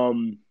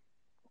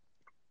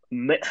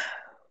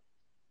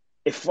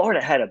 If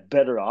Florida had a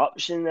better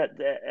option,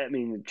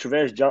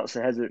 Travis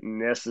Johnson hasn't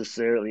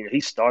necessarily. He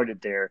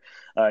started there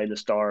in the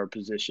star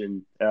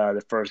position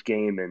the first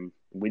game, and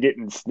we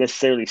didn't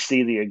necessarily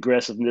see the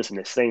aggressiveness and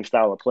the same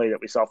style of play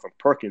that we saw from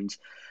Perkins.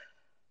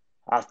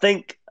 I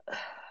think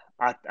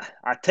I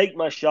take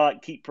my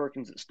shot, keep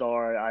Perkins at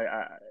star.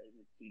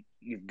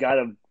 You've got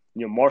to,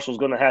 Marshall's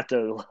going to have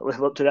to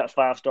live up to that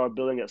 5-star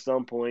billing at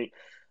some point.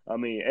 I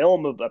mean,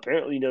 Elm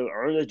apparently,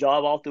 earned a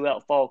job all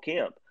throughout fall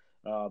camp.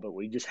 But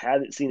we just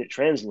haven't seen it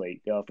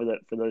translate for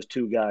those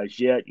two guys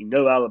yet.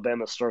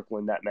 Alabama's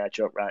circling that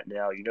matchup right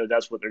now.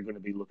 That's what they're going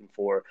to be looking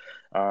for.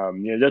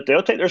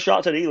 They'll take their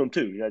shots at Elam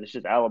too. It's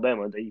just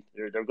Alabama.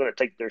 They're going to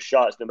take their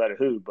shots no matter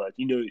who. But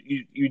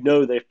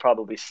they've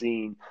probably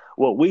seen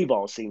what we've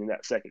all seen in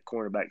that second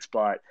cornerback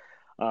spot.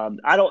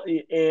 I don't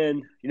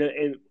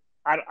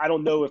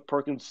know if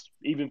Perkins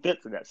even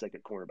fits in that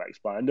second cornerback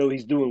spot. I know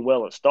he's doing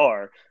well at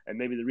star, and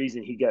maybe the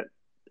reason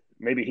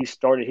maybe he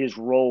started his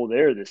role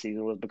there this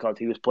season was because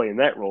he was playing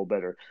that role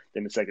better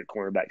than the second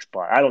cornerback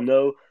spot. I don't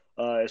know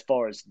as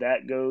far as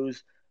that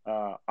goes.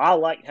 I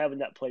like having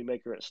that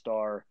playmaker at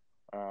star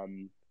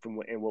from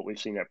what we've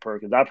seen at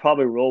Perkins. I'd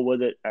probably roll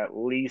with it at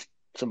least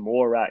some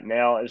more right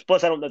now. And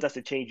plus, I don't know if that's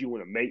a change you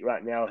want to make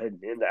right now heading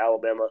into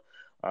Alabama.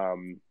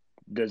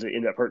 Does it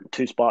end up hurting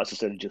two spots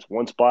instead of just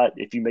one spot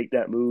if you make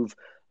that move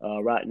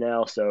right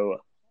now? So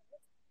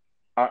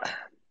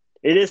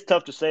it is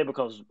tough to say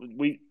because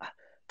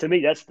to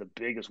me, that's the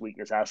biggest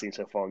weakness I've seen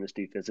so far in this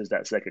defense is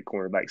that second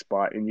cornerback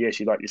spot. And yes,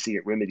 you'd like to see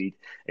it remedied,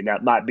 and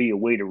that might be a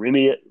way to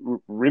remedy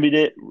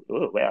it.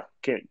 Oh, wow,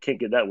 can't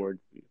get that word.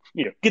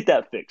 Get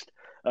that fixed.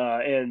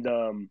 I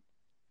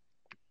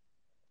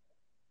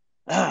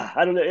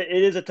don't know.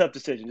 It is a tough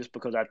decision just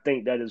because I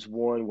think that is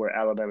one where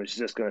Alabama is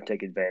just going to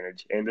take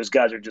advantage, and those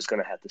guys are just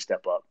going to have to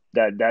step up.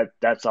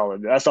 That's all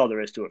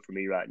there is to it for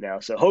me right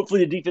now. So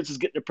hopefully the defense is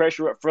getting the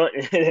pressure up front,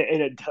 and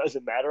it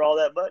doesn't matter all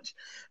that much.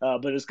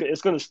 But it's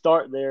going to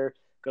start there.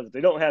 Because if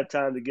they don't have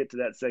time to get to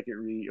that second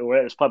read, or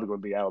it's probably going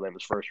to be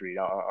Alabama's first read,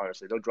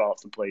 honestly. They'll draw up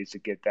some plays to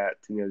get that,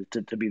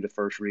 to be the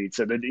first read.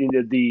 So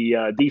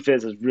the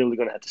defense is really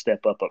going to have to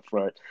step up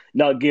front,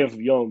 not give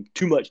Young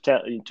too much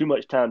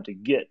time to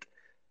get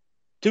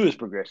to his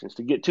progressions,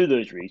 to get to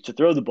those reads, to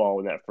throw the ball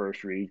in that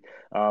first read.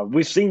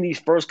 We've seen these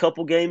first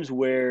couple games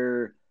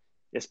where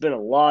it's been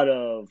a lot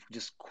of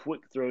just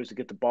quick throws to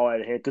get the ball out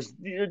of hand because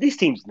these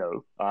teams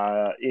know.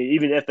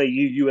 Even FAU,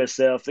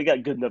 USF, they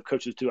got good enough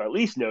coaches to at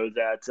least know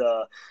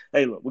that.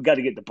 Hey, look, we got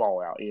to get the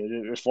ball out.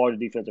 As far as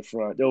the defensive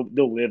front, they'll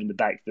live in the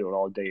backfield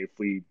all day if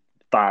we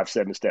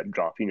 5-7 step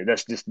drop.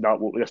 That's just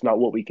not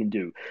what we can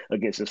do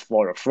against this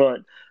Florida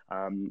front.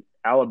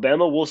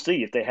 Alabama, we'll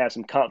see if they have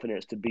some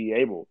confidence to be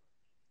able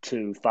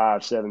to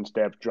 5-7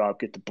 step drop,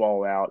 get the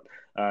ball out,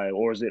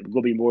 or is it going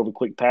to be more of a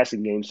quick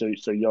passing game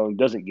so Young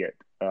doesn't get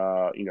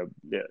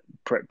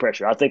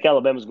pressure? I think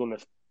Alabama's going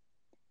to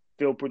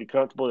feel pretty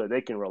comfortable that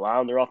they can rely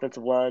on their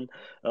offensive line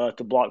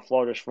to block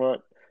Florida's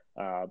front.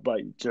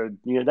 But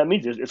that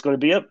means it's going to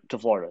be up to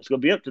Florida. It's going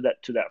to be up to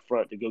that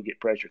front to go get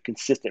pressure,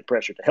 consistent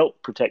pressure to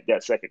help protect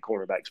that second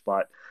cornerback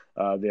spot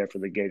there for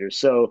the Gators.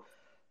 So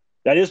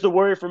that is the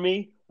worry for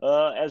me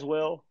as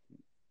well.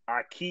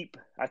 I keep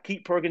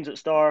Perkins at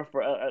star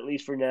for at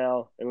least for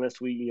now,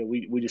 unless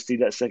we just see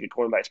that second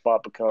cornerback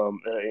spot become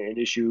an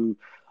issue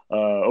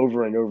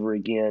over and over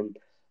again.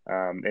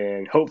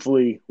 And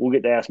hopefully we'll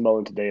get to ask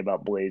Mullen today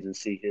about Blaze and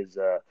see his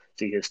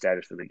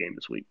status for the game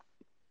this week.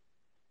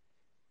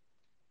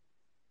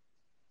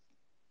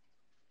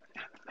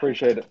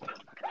 Appreciate it.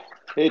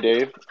 Hey,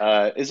 Dave.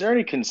 Is there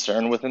any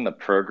concern within the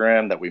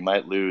program that we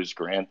might lose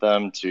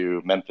Grantham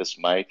to Memphis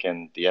Mike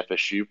and the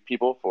FSU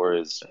people for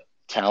his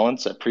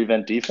talents at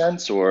prevent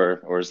defense,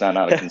 or is that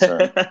not a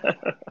concern?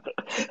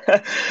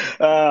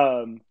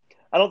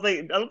 I don't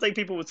think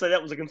people would say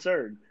that was a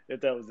concern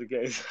if that was the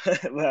case.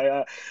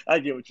 But I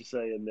get what you're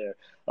saying there.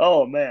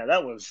 Oh man,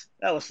 that was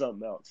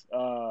something else.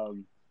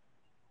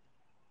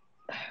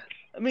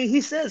 I mean, he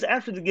says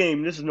after the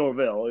game, this is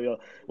Norvell.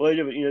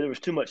 There was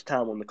too much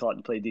time on the clock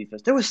to play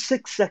defense. There was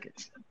 6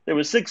 seconds.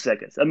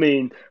 I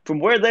mean, from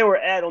where they were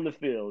at on the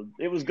field,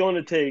 it was going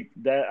to take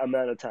that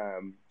amount of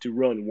time to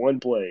run one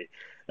play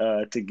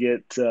to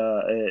get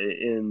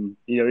in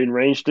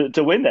range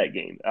to win that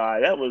game. I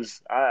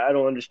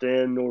don't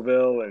understand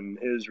Norvell and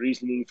his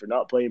reasoning for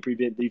not playing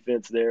prevent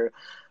defense there.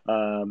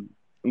 I'm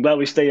glad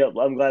we stay up.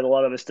 I'm glad a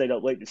lot of us stayed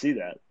up late to see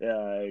that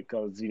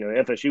because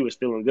FSU was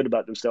feeling good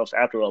about themselves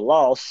after a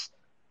loss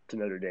to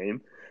Notre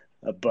Dame,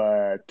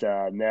 but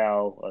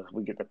now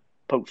we get to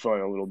poke fun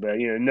a little bit.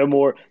 No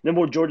more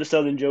Georgia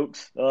Southern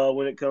jokes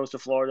when it comes to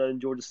Florida and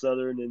Georgia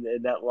Southern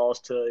and that loss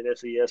to an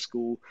FCS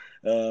school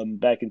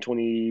back in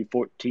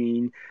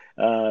 2014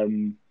 or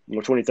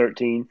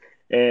 2013.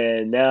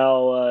 And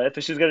now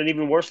FSU's got an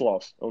even worse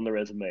loss on the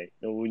resume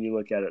when you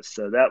look at it.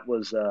 So that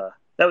was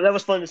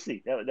fun to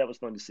see. That was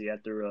fun to see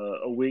after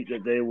a week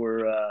that they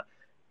were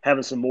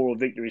having some moral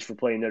victories for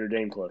playing Notre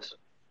Dame close.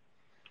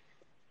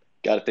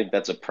 Got to think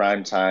that's a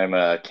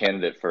primetime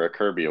candidate for a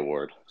Kirby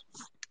Award.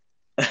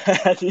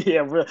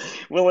 Yeah,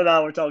 Will and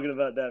I were talking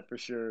about that for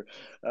sure.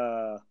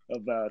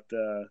 About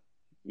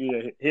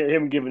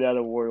him giving that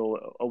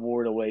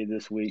award away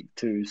this week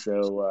too.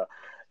 So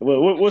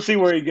we'll see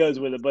where he goes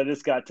with it, but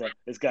it's got to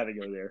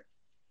go there.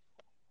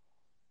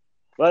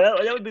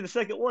 Well, that would be the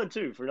second one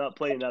too for not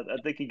playing. I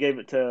think he gave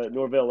it to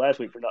Norvell last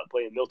week for not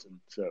playing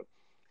Milton. So.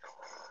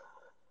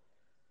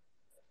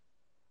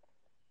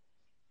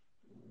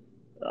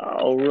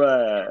 All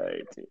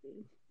right.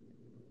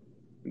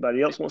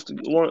 Anybody else wants to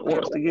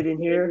get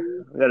in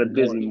here? I got a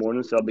busy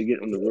morning, so I'll be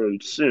getting on the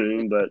road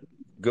soon. But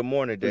good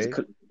morning, Dave.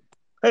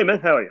 Hey,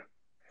 man, how are you?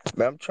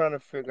 Man, I'm trying to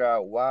figure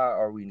out why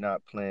are we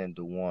not playing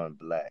DeJuan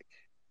Black?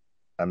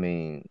 I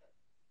mean,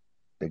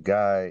 the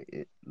guy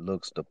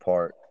looks the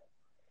part,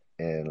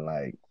 and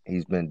like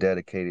he's been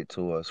dedicated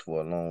to us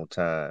for a long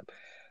time.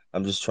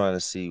 I'm just trying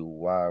to see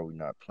why are we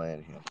not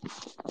playing him.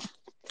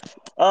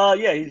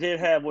 Yeah, he did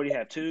have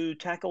 2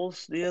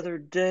 tackles the other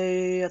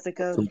day. I think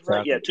I was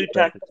right. Yeah, 2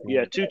 tackles.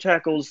 Yeah, 2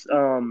 tackles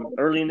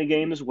early in the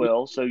game as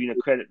well. So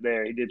credit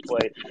there. He did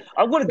play.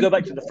 I want to go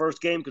back to the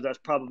first game because that's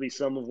probably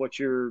some of what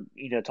you're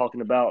talking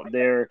about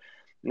there.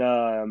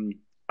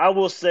 I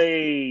will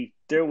say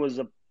there was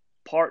a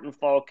part in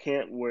fall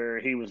camp where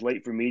he was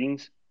late for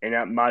meetings, and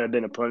that might have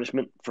been a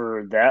punishment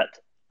for that.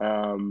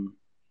 I'm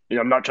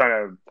not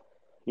trying to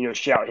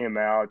shout him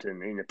out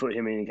and put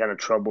him in any kind of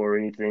trouble or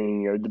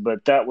anything.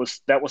 But that was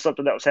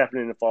something that was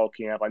happening in the fall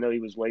camp. I know he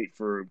was late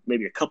for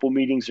maybe a couple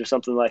meetings or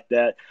something like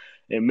that,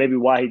 and maybe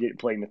why he didn't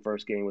play in the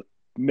first game.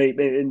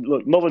 And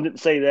look, Mullen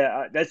didn't say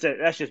that.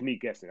 That's just me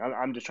guessing.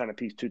 I'm just trying to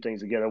piece 2 things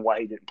together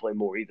why he didn't play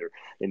more either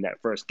in that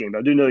first game. But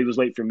I do know he was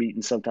late for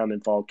meetings sometime in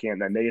fall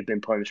camp. That may have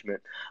been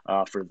punishment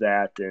for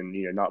that and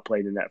not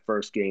playing in that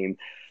first game.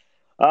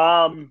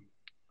 And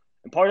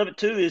part of it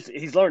too is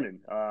he's learning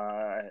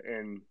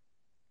and.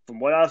 From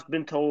what I've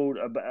been told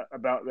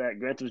about that,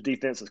 Grantham's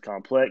defense is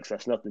complex.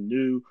 That's nothing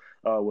new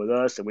with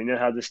us, and we know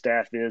how the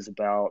staff is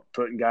about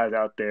putting guys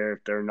out there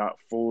if they're not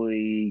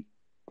fully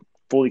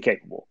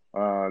capable.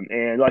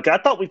 And like I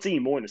thought we'd see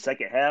him more in the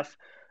second half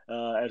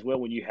as well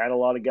when you had a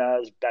lot of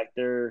guys back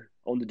there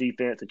on the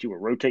defense that you were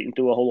rotating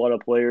through a whole lot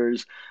of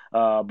players.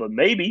 But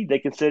maybe they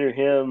consider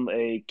him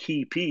a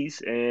key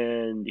piece,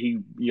 and he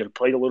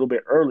played a little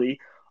bit early.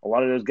 A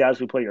lot of those guys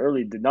who played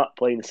early did not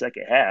play in the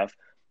second half.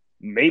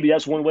 Maybe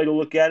that's one way to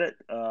look at it.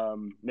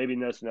 Maybe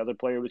that's another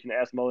player we can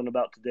ask Mullen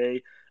about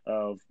today.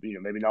 Of maybe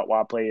maybe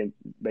not playing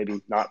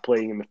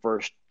in the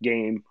first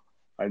game,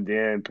 and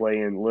then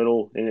playing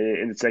little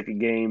in the second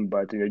game,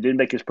 but did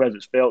make his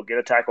presence felt. Get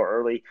a tackle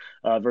early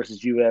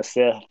versus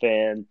USF,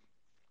 and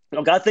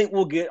look, I think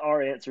we'll get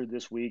our answer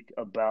this week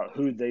about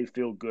who they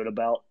feel good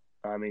about.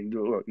 I mean,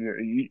 look,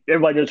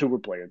 everybody knows who we're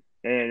playing,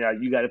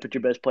 and you got to put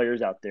your best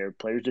players out there,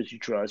 players that you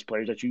trust,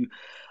 players that you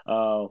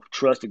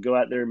trust to go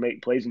out there and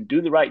make plays and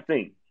do the right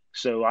thing.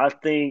 So I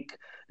think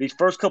these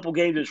first couple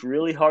games, it's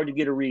really hard to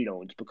get a read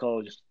on, just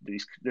because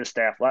this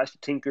staff likes to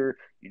tinker.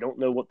 You don't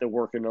know what they're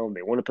working on.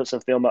 They want to put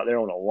some film out there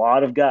on a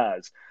lot of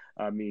guys.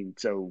 I mean,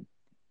 so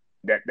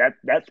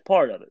that's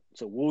part of it.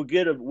 So we'll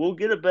get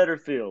a better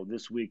feel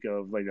this week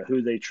of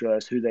who they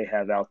trust, who they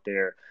have out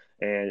there,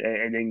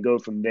 and then go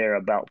from there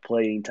about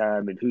playing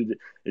time and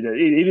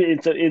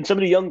even in some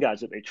of the young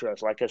guys that they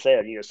trust. Like I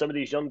said, some of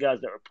these young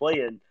guys that are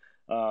playing,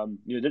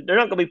 they're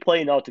not going to be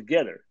playing all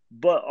together,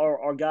 but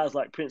are guys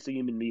like Prince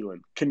William and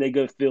Milan, can they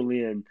go fill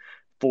in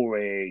for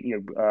a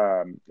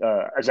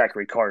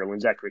Zachary Carter when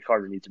Zachary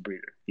Carter needs a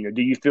breather?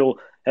 Do you feel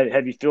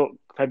have you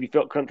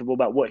felt comfortable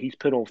about what he's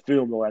put on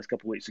film the last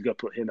couple of weeks to go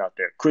put him out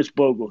there? Chris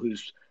Bogle,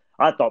 who's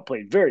I thought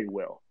played very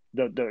well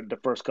the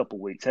first couple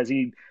of weeks, has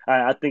he?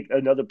 I think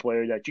another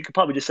player that you could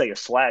probably just say a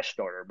slash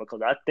starter,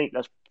 because I think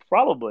that's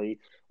probably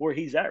where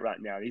he's at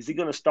right now. Is he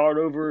going to start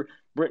over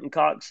Brenton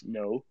Cox?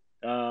 No.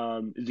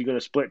 Is he going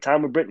to split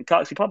time with Brenton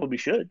Cox? He probably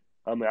should.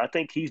 I mean, I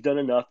think he's done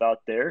enough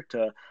out there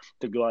to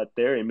go out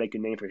there and make a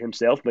name for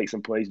himself, make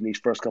some plays in these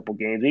first couple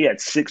games. He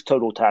had 6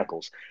 total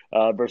tackles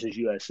versus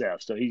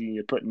USF, so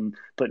he's putting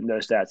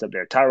those stats up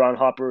there. Tyron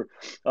Hopper,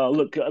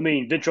 look, I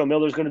mean, Ventrell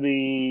Miller's going to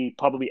be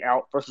probably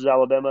out versus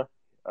Alabama.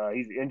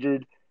 He's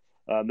injured,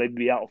 maybe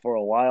be out for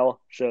a while,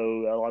 so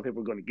a lot of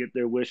people are going to get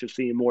their wish of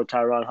seeing more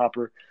Tyron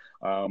Hopper.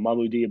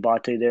 Mamu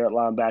Diabate there at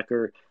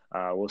linebacker.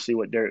 We'll see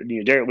what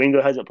Derek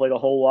Wingo hasn't played a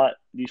whole lot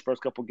these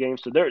first couple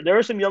games. So there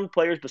are some young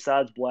players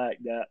besides Black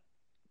that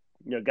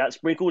got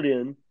sprinkled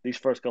in these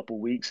first couple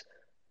weeks,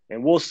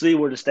 and we'll see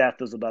where the staff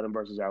does about him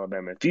versus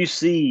Alabama. If you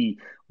see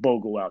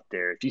Bogle out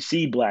there, if you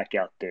see Black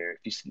out there, if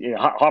you see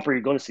Hopper,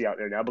 you're going to see out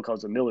there now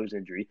because of Miller's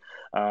injury.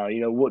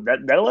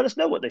 That'll let us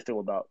know what they feel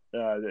about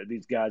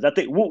these guys. I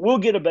think we'll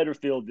get a better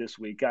feel this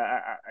week.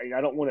 I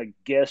don't want to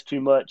guess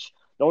too much.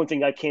 The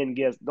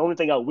only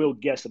thing I will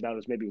guess about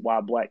is maybe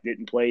why Black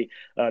didn't play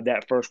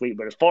that first week.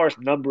 But as far as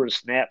number of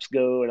snaps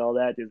go and all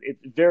that, it's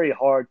very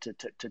hard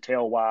to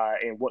tell why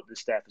and what the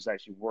staff is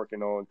actually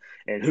working on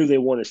and who they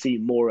want to see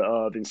more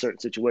of in certain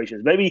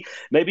situations. Maybe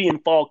in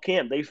fall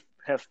camp they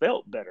have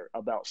felt better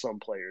about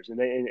some players,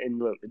 and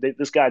look,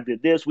 this guy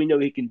did this. We know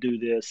he can do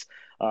this.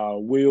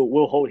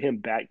 We'll hold him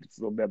back just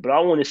a little bit, but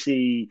I want to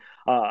see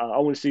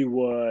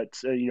what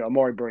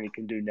Amari Burney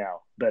can do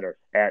now better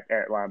at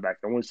linebacker.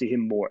 I want to see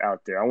him more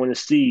out there. I want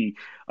to see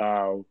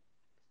Bogle.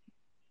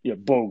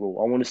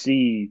 I want to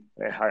see.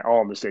 I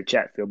almost said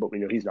Chatfield, but we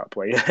know he's not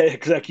playing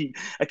because I keep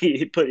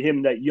put him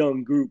in that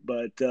young group.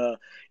 But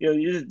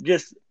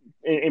just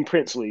in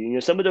Princely,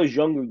 some of those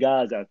younger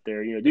guys out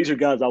there. These are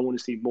guys I want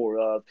to see more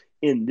of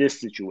in this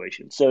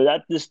situation. So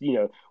that just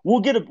we'll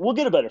get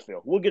a better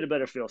feel. We'll get a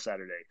better feel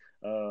Saturday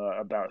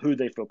about who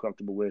they feel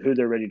comfortable with, who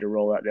they're ready to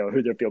roll out there,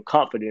 who they feel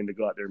confident to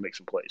go out there and make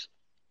some plays.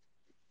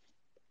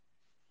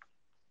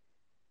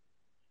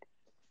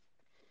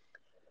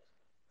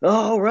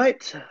 All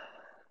right.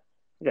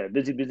 We got a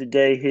busy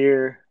day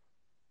here.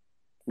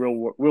 Real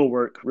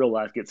work, real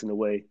life gets in the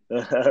way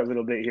a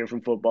little bit here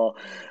from football.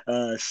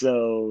 This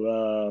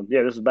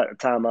is about the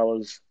time I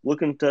was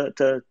looking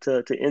to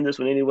end this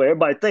one anyway.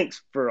 Everybody,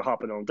 thanks for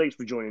hopping on. Thanks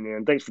for joining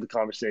in. Thanks for the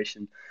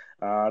conversation.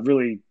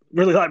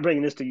 Really like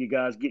bringing this to you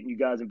guys, getting you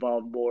guys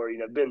involved more.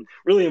 I've been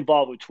really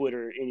involved with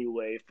Twitter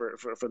anyway for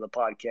the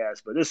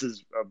podcast, but this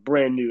is a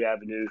brand new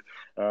avenue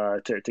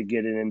to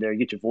get it in there,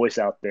 get your voice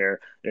out there.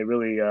 It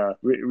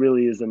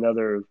really is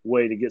another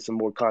way to get some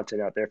more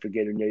content out there for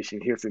Gator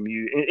Nation. Hear from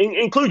you,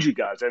 include you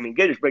guys. I mean,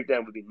 Gators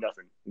Breakdown would be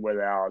nothing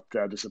without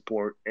the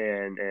support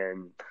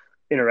and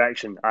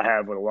interaction I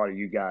have with a lot of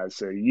you guys.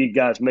 So you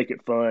guys make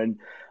it fun.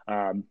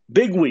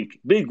 Big week.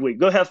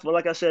 Go have fun.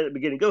 Like I said at the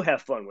beginning, go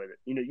have fun with it.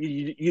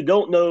 You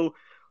don't know.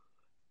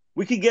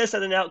 We can guess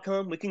at an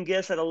outcome. We can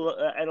guess at a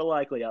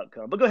likely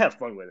outcome, but go have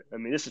fun with it. I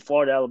mean, this is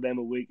Florida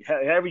Alabama week.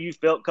 However you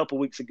felt a couple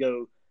weeks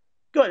ago,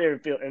 go out there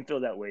and feel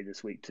that way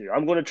this week too.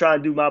 I'm going to try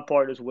and do my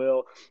part as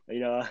well.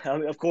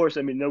 Of course,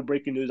 no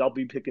breaking news. I'll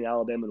be picking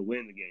Alabama to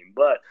win the game,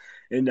 but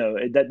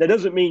that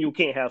doesn't mean you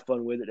can't have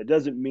fun with it. It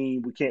doesn't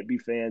mean we can't be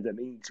fans. That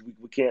means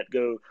we can't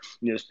go.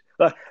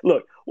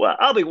 Look. Well,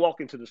 I'll be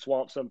walking to the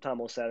swamp sometime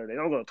on Saturday.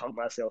 And I'm going to talk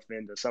myself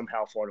into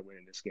somehow Florida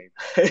winning this game.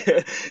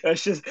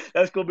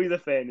 That's going to be the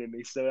fan in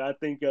me. So I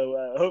think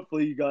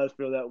hopefully you guys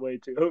feel that way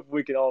too.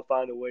 Hopefully we can all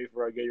find a way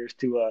for our Gators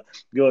to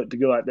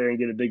go out there and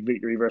get a big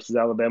victory versus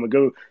Alabama.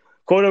 Go,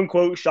 quote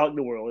unquote, shock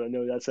the world. I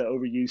know that's an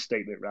overused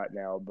statement right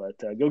now, but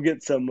go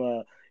get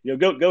some.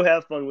 Go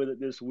have fun with it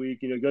this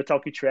week. Go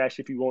talk your trash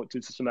if you want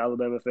to some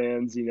Alabama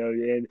fans.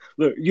 And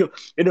look,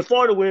 in the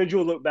Florida wins,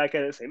 you'll look back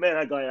at it and say, "Man,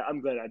 I'm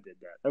glad I did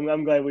that.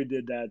 I'm glad we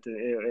did that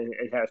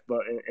and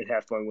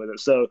have fun with it."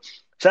 So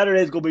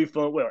Saturday's gonna be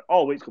fun. Well,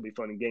 all week's gonna be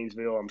fun in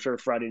Gainesville. I'm sure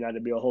Friday night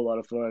will be a whole lot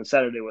of fun.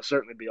 Saturday will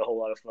certainly be a whole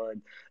lot of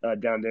fun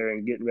down there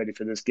and getting ready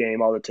for this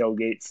game. All the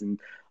tailgates and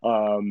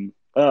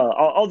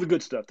all the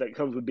good stuff that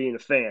comes with being a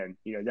fan.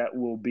 That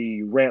will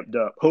be ramped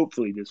up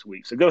hopefully this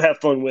week. So go have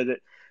fun with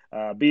it.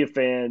 Be a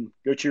fan.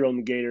 Go cheer on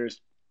the Gators.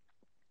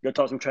 Go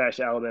talk some trash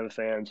to Alabama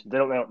fans. They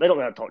don't know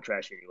how to talk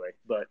trash anyway.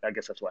 But I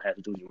guess that's what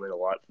happens when you win a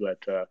lot.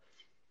 But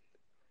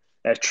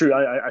that's true.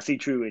 I see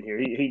True in here.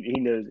 He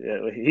knows.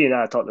 He and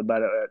I talked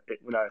about it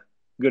when I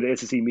go to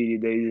SEC media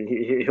days,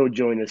 and he'll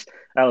join us.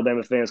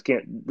 Alabama fans they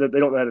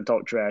don't know how to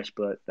talk trash,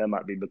 but that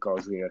might be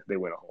because they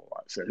win a whole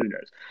lot. So who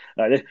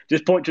knows?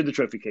 Just point to the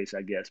trophy case,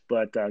 I guess.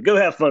 But go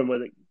have fun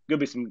with it. Go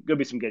be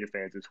some Gator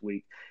fans this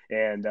week,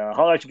 and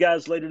holler at you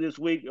guys later this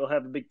week. We'll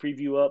have a big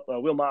preview up.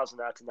 Will Miles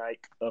and I tonight,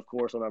 of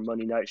course, on our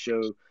Monday night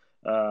show.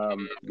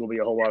 Will be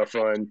a whole lot of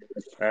fun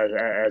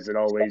as it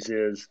always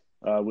is.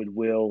 With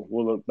Will.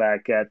 We'll look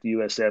back at the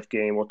USF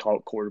game. We'll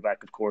talk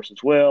quarterback, of course,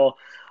 as well.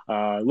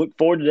 Look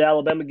forward to the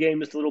Alabama game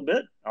just a little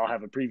bit. I'll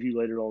have a preview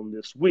later on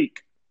this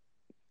week.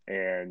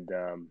 And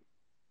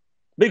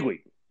big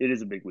week. It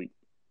is a big week.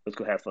 Let's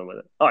go have fun with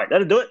it. All right,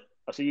 that'll do it.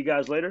 I'll see you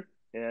guys later.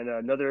 And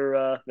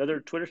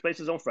another Twitter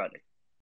Spaces on Friday.